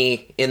out to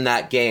me in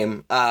that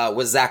game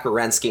was Zach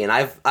Werenski, and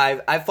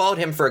I've followed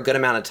him for a good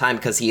amount of time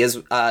because he's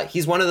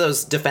one of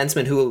those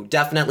defensemen who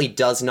definitely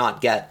does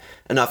not get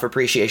enough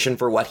appreciation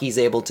for what he's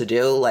able to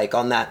do. Like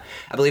on that,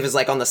 I believe it's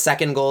like on the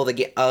second goal,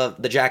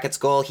 the Jackets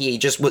goal, he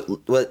just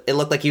it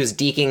looked like he was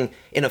deking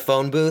in a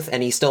phone booth,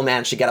 and he still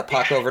managed to get a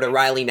puck over to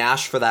Riley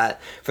Nash for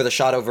the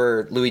shot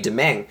over Louis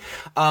Domingue.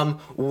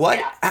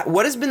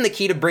 What has been the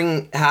key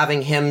to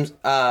having him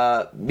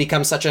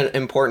become such an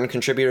important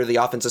contributor to the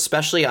offense,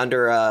 especially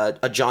under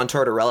a John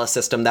Tortorella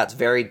system that's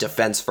very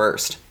defense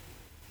first?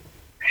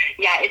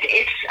 Yeah,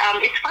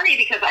 it's funny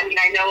because,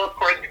 I know, of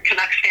course,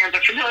 Canucks fans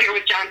are familiar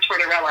with John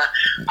Tortorella.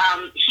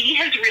 He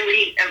has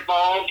really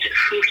evolved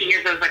who he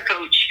is as a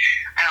coach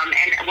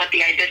and what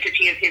the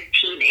identity of his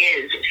team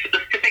is.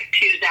 Specific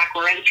to Zach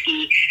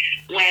Werenski,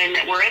 when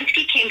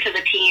Werenski came to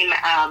the team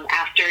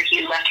after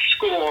he left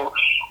school,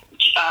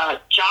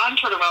 John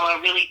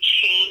Tortorella really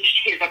changed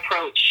his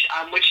approach,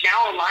 which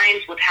now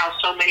aligns with how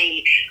so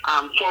many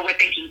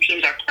forward-thinking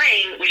teams are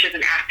playing, which is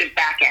an active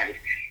back end,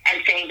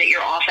 and saying that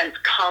your offense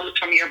comes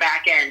from your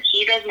back end.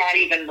 He does not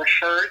even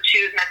refer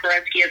to Zach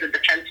Werenski as a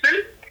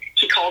defenseman.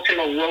 He calls him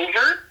a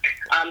rover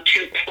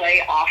to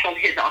play off of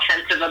his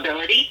offensive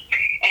ability.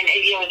 And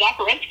Zach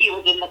Werenski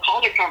was in the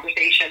Calder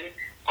conversation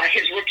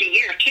his rookie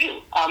year,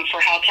 too, for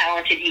how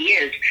talented he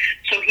is.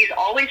 So he's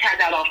always had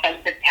that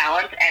offensive talent.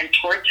 talent, and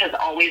Torts has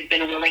always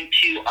been willing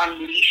to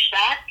unleash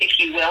that, if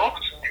you will.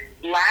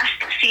 Last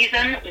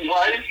season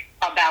was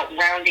about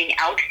rounding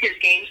out his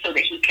game so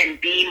that he can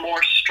be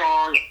more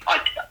strong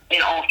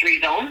in all three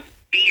zones,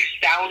 be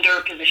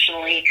sounder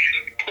positionally,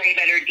 play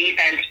better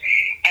defense.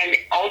 And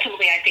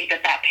ultimately, I think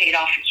that paid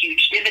off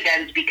huge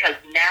dividends, because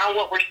now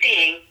what we're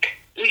seeing,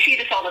 we see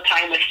this all the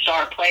time with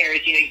star players.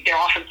 They're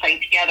often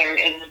playing together,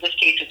 and in this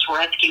case, it's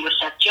Werenski with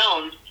Seth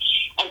Jones.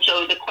 And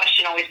so the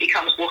question always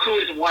becomes, well, who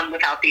is one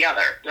without the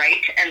other,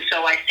 right? And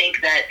so I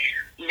think that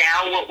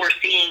now what we're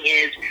seeing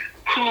is,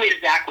 who is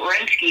Zach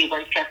Werenski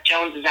when Seth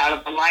Jones is out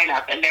of the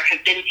lineup? And there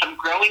have been some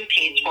growing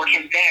pains for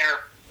him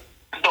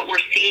there, but we're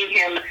seeing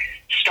him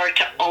start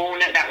to own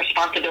that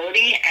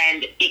responsibility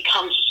and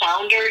become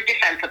sounder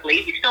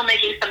defensively. He's still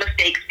making some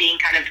mistakes being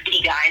kind of the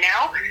guy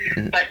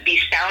now, but be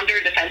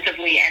sounder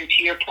defensively. And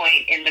to your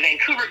point in the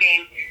Vancouver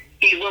game,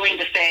 be willing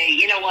to say,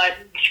 you know what,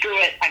 screw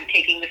it, I'm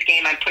taking this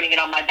game, I'm putting it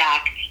on my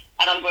back,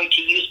 and I'm going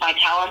to use my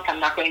talents. I'm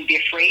not going to be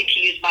afraid to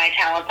use my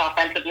talents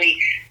offensively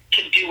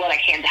to do what I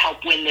can to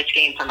help win this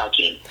game for my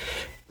team.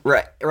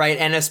 Right,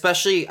 and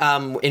especially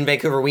in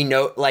Vancouver,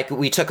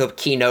 we took a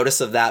key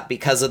notice of that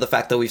because of the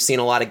fact that we've seen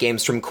a lot of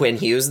games from Quinn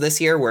Hughes this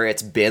year where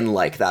it's been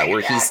like that,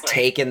 where he's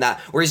taken that,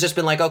 where he's just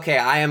been like, okay,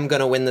 I am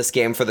going to win this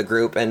game for the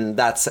group, and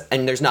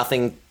there's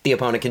nothing the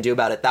opponent can do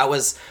about it. That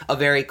was a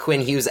very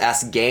Quinn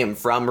Hughes-esque game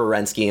from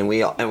Werenski, and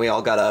we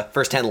all got a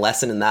first-hand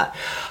lesson in that.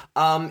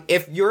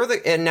 If you're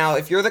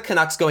the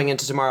Canucks going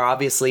into tomorrow,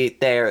 obviously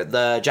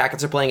the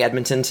Jackets are playing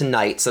Edmonton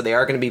tonight, so they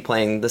are going to be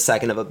playing the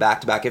second of a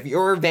back-to-back. If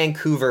you're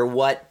Vancouver,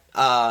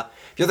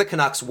 if you're the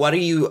Canucks, what are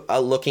you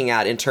looking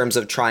at in terms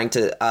of trying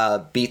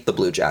to beat the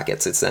Blue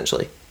Jackets,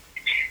 essentially?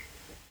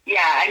 Yeah,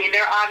 I mean,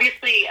 they're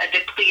obviously a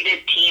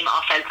depleted team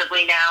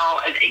offensively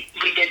now.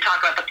 We did talk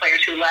about the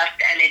players who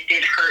left, and it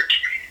did hurt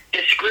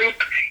this group.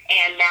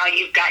 And now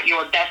you've got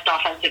your best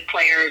offensive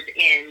players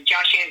in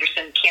Josh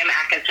Anderson, Cam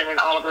Atkinson, and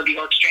Oliver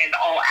Bjorkstrand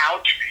all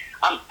out.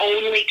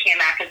 Only Cam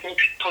Atkinson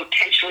could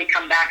potentially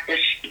come back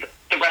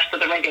the rest of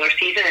the regular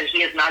season, and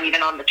he is not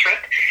even on the trip.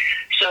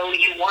 So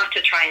you want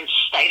to try and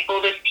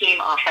stifle this team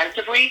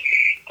offensively.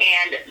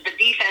 And the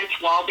defense,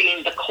 while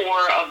being the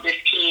core of this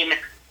team,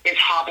 is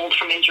hobbled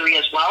from injury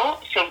as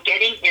well. So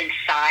getting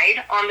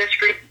inside on this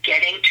group,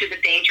 getting to the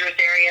dangerous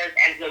areas,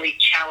 and really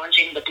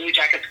challenging the Blue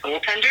Jackets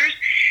goaltenders,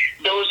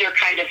 those are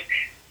kind of,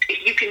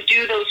 if you can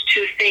do those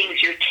two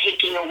things, you're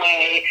taking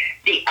away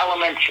the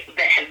elements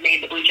that have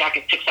made the Blue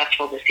Jackets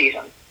successful this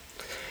season.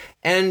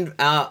 And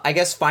I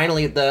guess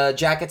finally, the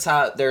Jackets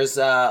have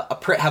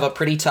a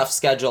pretty tough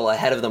schedule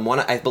ahead of them.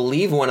 I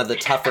believe one of the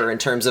tougher in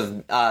terms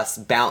of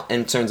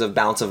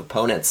balance of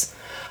opponents.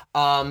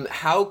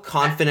 How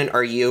confident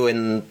are you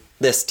in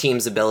this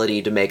team's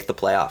ability to make the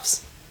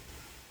playoffs?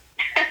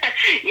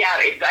 Yeah,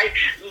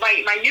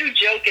 my new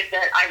joke is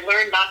that I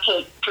learned not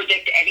to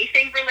predict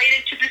anything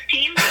related to this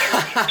team.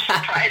 It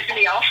surprised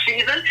me all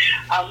season,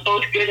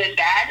 both good and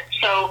bad.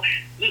 So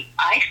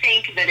I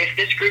think that if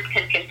this group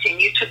can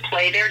continue to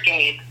play their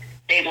game,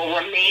 they will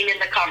remain in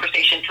the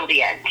conversation till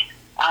the end.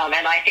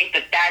 And I think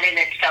that in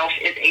itself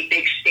is a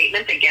big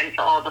statement, again,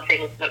 for all the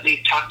things that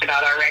we've talked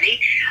about already.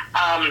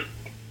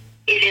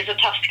 It is a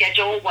tough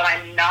schedule. What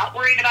I'm not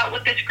worried about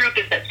with this group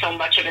is that so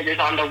much of it is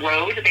on the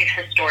road.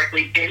 They've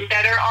historically been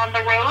better on the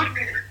road,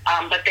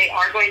 but they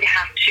are going to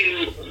have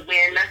to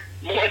win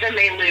more than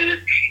they lose.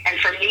 And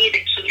for me, the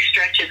key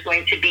stretch is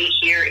going to be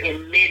here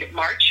in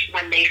mid-March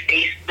when they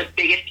face the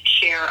biggest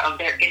share of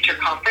their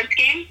interconference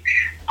games.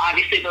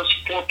 Obviously, those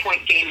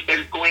 4-point games,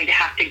 they're going to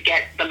have to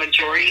get the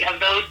majority of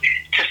those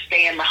to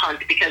stay in the hunt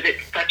because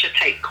it's such a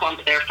tight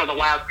clump there for the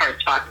wild card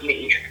spots in the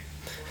East.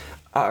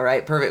 All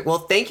right, perfect. Well,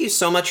 thank you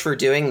so much for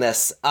doing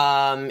this.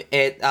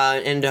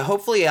 And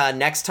hopefully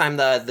next time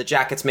the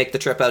Jackets make the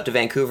trip out to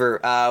Vancouver,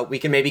 we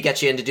can maybe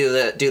get you in to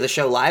do the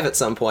show live at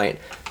some point.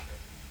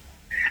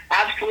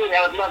 Absolutely,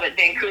 I would love it.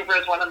 Vancouver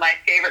is one of my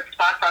favorite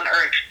spots on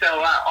earth,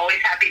 so always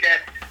happy to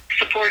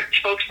support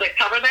folks that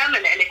cover them.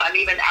 And if I'm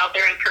even out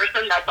there in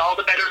person, that's all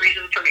the better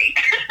reason for me.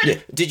 Yeah.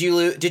 Did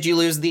you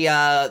lose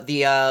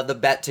the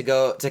bet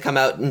to come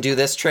out and do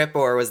this trip,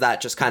 or was that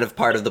just kind of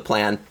part of the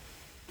plan?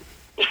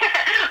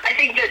 I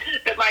think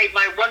that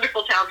my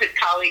wonderful, talented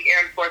colleague,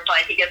 Aaron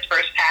Forsythe, he gets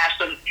first pass.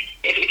 And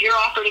if you're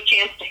offered a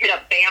chance to hit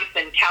up Banff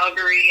and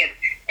Calgary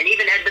and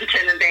even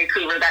Edmonton and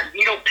Vancouver, that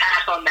you don't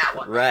pass on that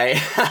one. Right.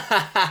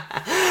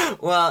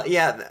 Well,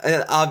 yeah,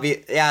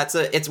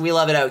 it's we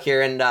love it out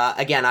here. And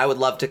again, I would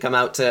love to come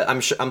out to.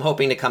 I'm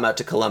hoping to come out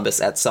to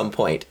Columbus at some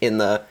point in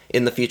the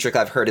future.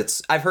 I've heard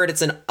it's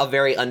a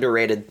very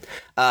underrated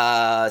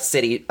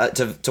city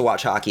to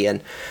watch hockey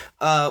in.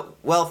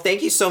 Well,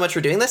 thank you so much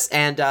for doing this,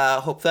 and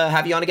hope to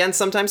have you on again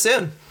sometime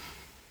soon.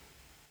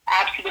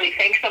 Absolutely.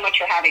 Thanks so much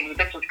for having me.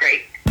 This was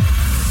great.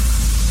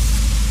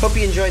 Hope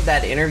you enjoyed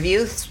that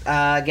interview.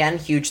 Again,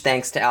 huge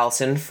thanks to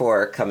Alison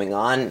for coming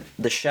on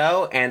the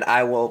show, and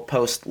I will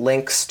post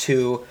links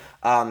to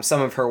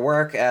some of her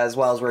work as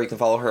well as where you can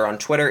follow her on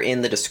Twitter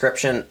in the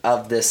description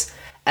of this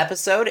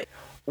episode.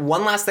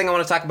 One last thing I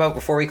want to talk about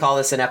before we call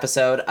this an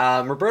episode.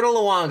 Roberto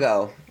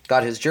Luongo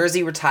got his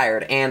jersey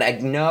retired. And I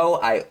know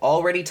I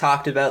already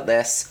talked about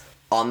this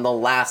on the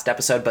last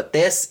episode, but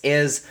this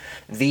is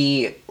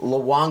the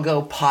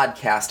Luongo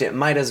podcast. It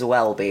might as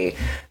well be.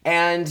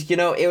 And, you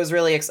know, it was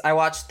really... I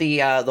watched the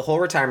whole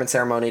retirement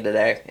ceremony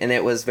today, and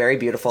it was very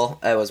beautiful.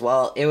 It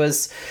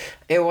was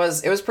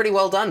pretty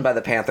well done by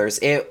the Panthers.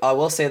 I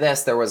will say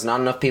this, there was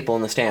not enough people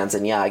in the stands,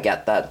 and yeah, I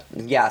get that.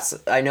 Yes,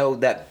 I know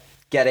that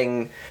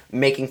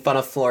making fun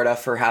of Florida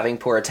for having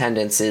poor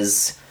attendance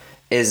is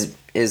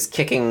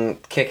kicking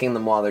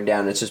them while they're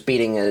down. It's just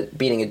beating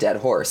a dead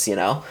horse, you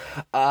know?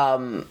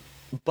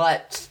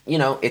 But, you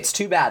know, it's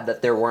too bad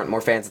that there weren't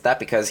more fans at that,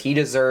 because he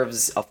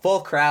deserves a full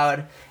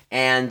crowd,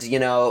 and, you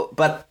know,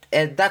 but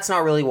that's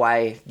not really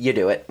why you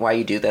do it, why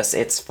you do this.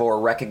 It's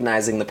for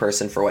recognizing the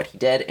person for what he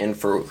did and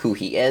for who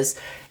he is.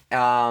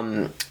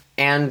 And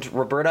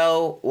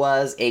Roberto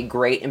was a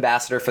great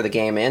ambassador for the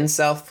game in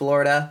South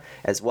Florida,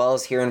 as well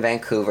as here in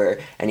Vancouver,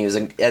 and he was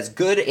as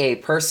good a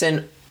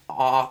person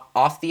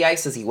off the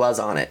ice as he was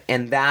on it,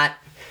 and that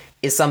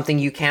is something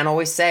you can't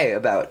always say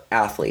about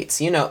athletes.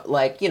 You know,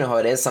 like, you know how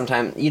it is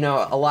sometimes, you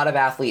know, a lot of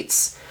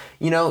athletes,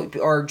 you know,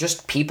 or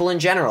just people in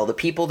general, the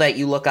people that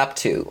you look up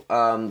to,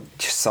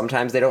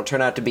 sometimes they don't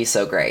turn out to be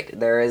so great.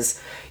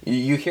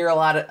 You hear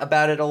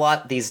about it a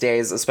lot these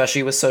days,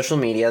 especially with social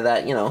media,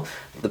 that, you know,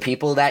 the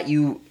people that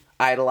you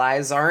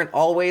idolize aren't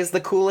always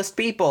the coolest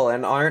people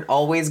and aren't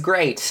always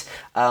great.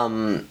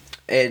 And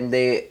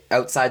they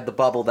outside the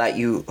bubble that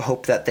you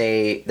hope that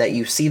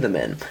you see them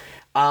in.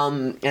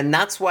 And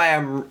that's why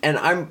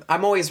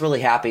I'm always really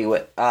happy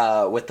with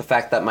the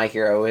fact that my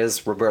hero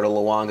is Roberto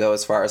Luongo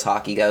as far as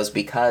hockey goes,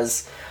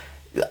 because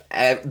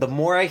the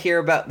more I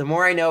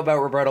know about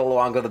Roberto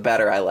Luongo, the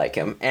better I like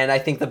him, and I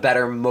think the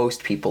better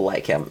most people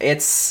like him.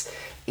 He's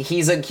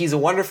a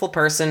wonderful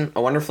person,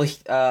 a wonderful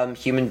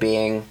human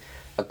being,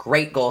 a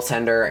great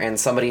goaltender, and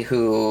somebody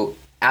who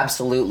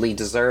absolutely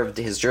deserved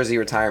his jersey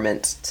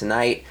retirement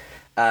tonight.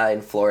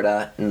 In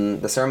Florida,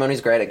 and the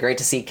ceremony's great. Great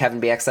to see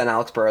Kevin Bieksa and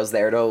Alex Burrows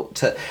there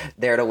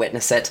to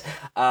witness it.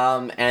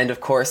 And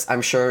of course,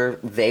 I'm sure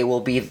they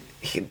will be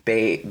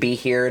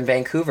here in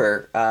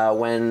Vancouver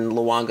when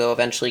Luongo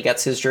eventually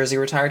gets his jersey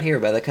retired here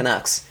by the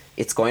Canucks.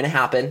 It's going to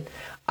happen.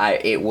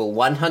 It will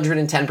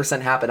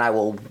 110% happen.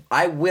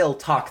 I will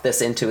talk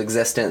this into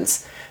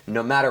existence,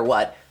 no matter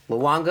what.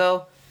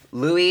 Luongo,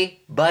 Louis,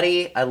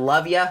 buddy, I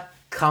love ya.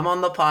 Come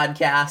on the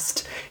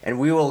podcast, and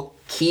we will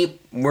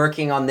keep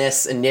working on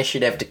this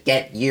initiative to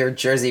get your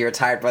jersey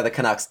retired by the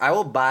Canucks. I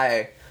will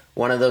buy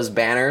one of those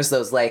banners,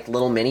 those like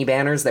little mini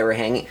banners that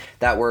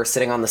were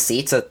sitting on the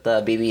seats at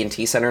the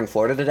BB&T Center in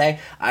Florida today.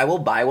 I will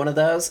buy one of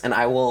those, and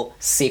I will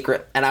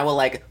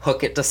like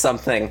hook it to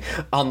something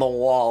on the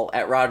wall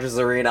at Rogers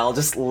Arena. I'll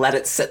just let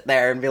it sit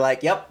there and be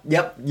like, yep,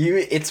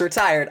 it's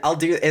retired. I'll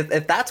do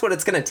if that's what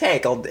it's gonna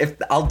take. I'll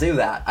do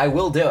that. I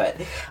will do it.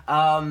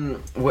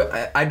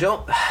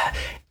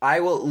 I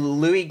will,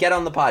 Louis, get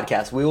on the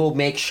podcast. We will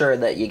make sure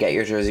that you get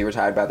your jersey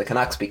retired by the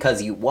Canucks,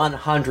 because you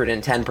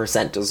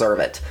 110% deserve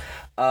it.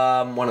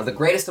 One of the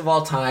greatest of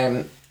all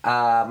time,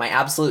 my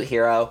absolute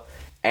hero,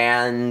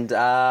 and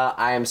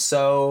I am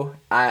so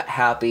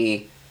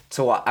happy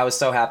I was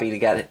so happy to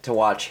get to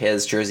watch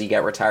his jersey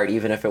get retired,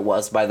 even if it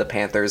was by the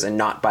Panthers and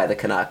not by the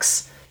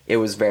Canucks. It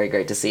was very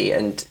great to see,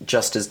 and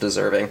just as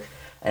deserving.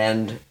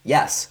 And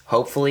yes,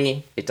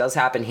 hopefully it does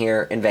happen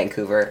here in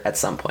Vancouver at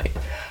some point.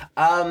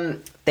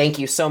 Thank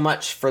you so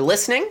much for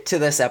listening to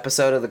this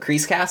episode of the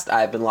Creasecast.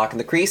 I've been Locking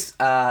the Crease.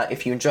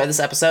 If you enjoyed this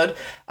episode,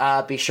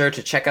 be sure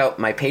to check out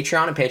my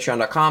Patreon at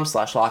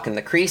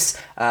patreon.com/lockingthecrease.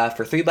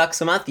 For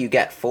 $3 a month, you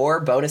get 4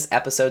 bonus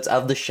episodes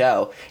of the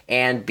show.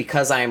 And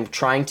because I'm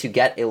trying to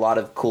get a lot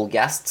of cool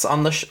guests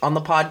on the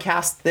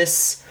podcast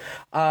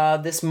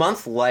this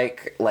month,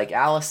 like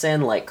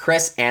Alison, like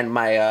Chris, and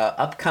my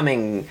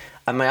upcoming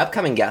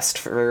guest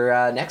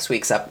for next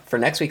week's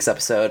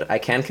episode, I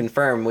can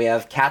confirm we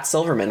have Kat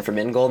Silverman from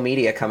In Goal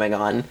Media coming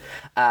on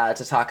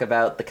to talk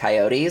about the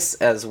Coyotes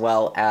as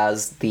well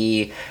as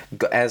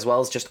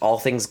just all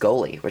things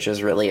goalie, which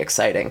is really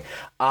exciting.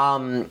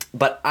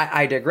 But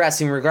I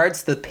digress. In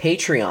regards to the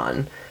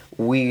Patreon,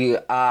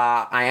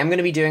 I am going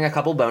to be doing a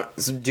couple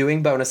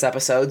bonus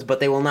episodes, but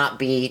they will not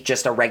be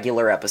just a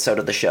regular episode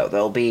of the show.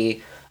 They'll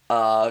be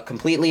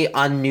completely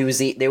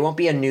unnewsy. They won't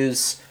be a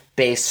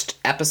news-based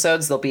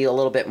episodes. They'll be a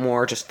little bit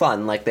more just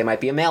fun. Like, they might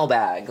be a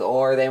mailbag,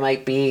 or they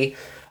might be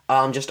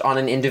just on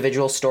an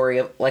individual story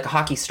of like a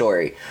hockey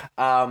story.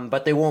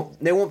 But they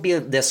won't be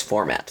this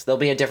format. They'll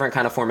be a different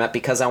kind of format,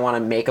 because I want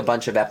to make a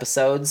bunch of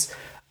episodes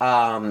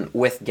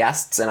with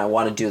guests, and I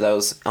want to do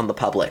those on the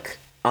public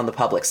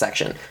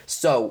section.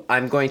 So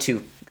I'm going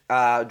to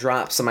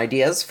drop some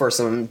ideas for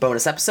some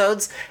bonus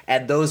episodes,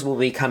 and those will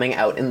be coming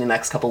out in the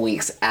next couple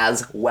weeks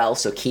as well.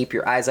 So keep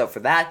your eyes out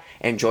for that,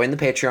 and join the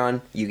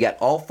Patreon. You get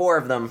all 4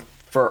 of them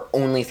for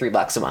only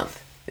 $3 a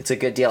month. It's a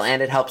good deal,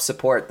 and it helps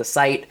support the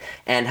site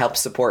and helps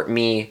support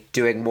me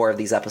doing more of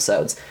these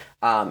episodes.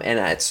 And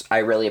I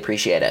really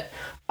appreciate it.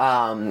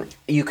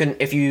 You can,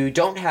 if you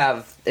don't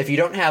have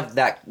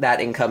that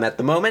income at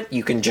the moment,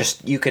 you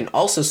can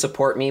also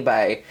support me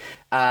by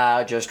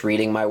just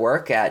reading my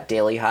work at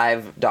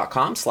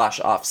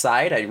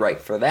dailyhive.com/offside. I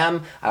write for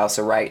them. I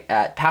also write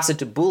at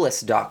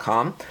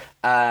passitobulis.com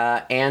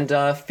and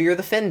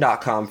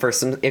fearthefin.com for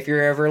some, if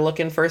you're ever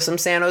looking for some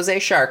San Jose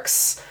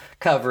Sharks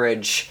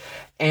coverage.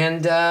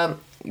 And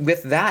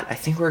with that, I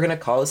think we're going to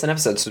call this an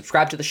episode.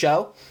 Subscribe to the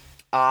show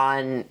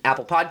on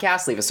Apple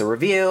Podcasts. Leave us a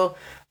review.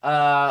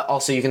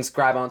 Also, you can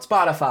subscribe on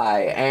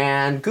Spotify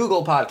and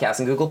Google Podcasts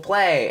and Google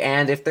Play.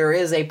 And if there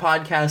is a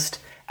podcast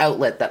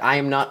outlet that I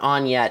am not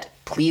on yet,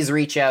 please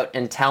reach out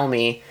and tell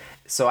me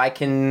so I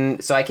can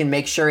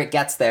make sure it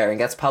gets there and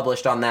gets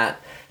published on that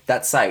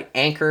site.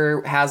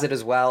 Anchor has it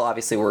as well.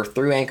 Obviously, we're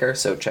through Anchor,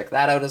 so check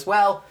that out as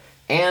well.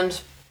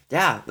 And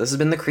yeah, this has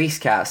been the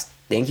Creasecast.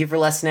 Thank you for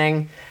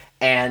listening.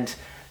 And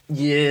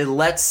yeah,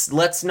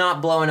 let's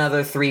not blow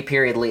another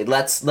 3-period lead.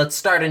 Let's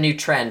start a new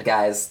trend,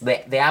 guys.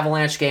 The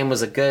Avalanche game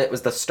was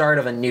the start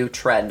of a new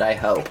trend, I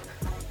hope.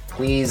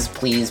 Please,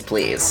 please,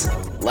 please.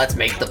 Let's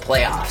make the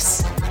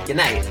playoffs. Good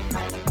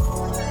night.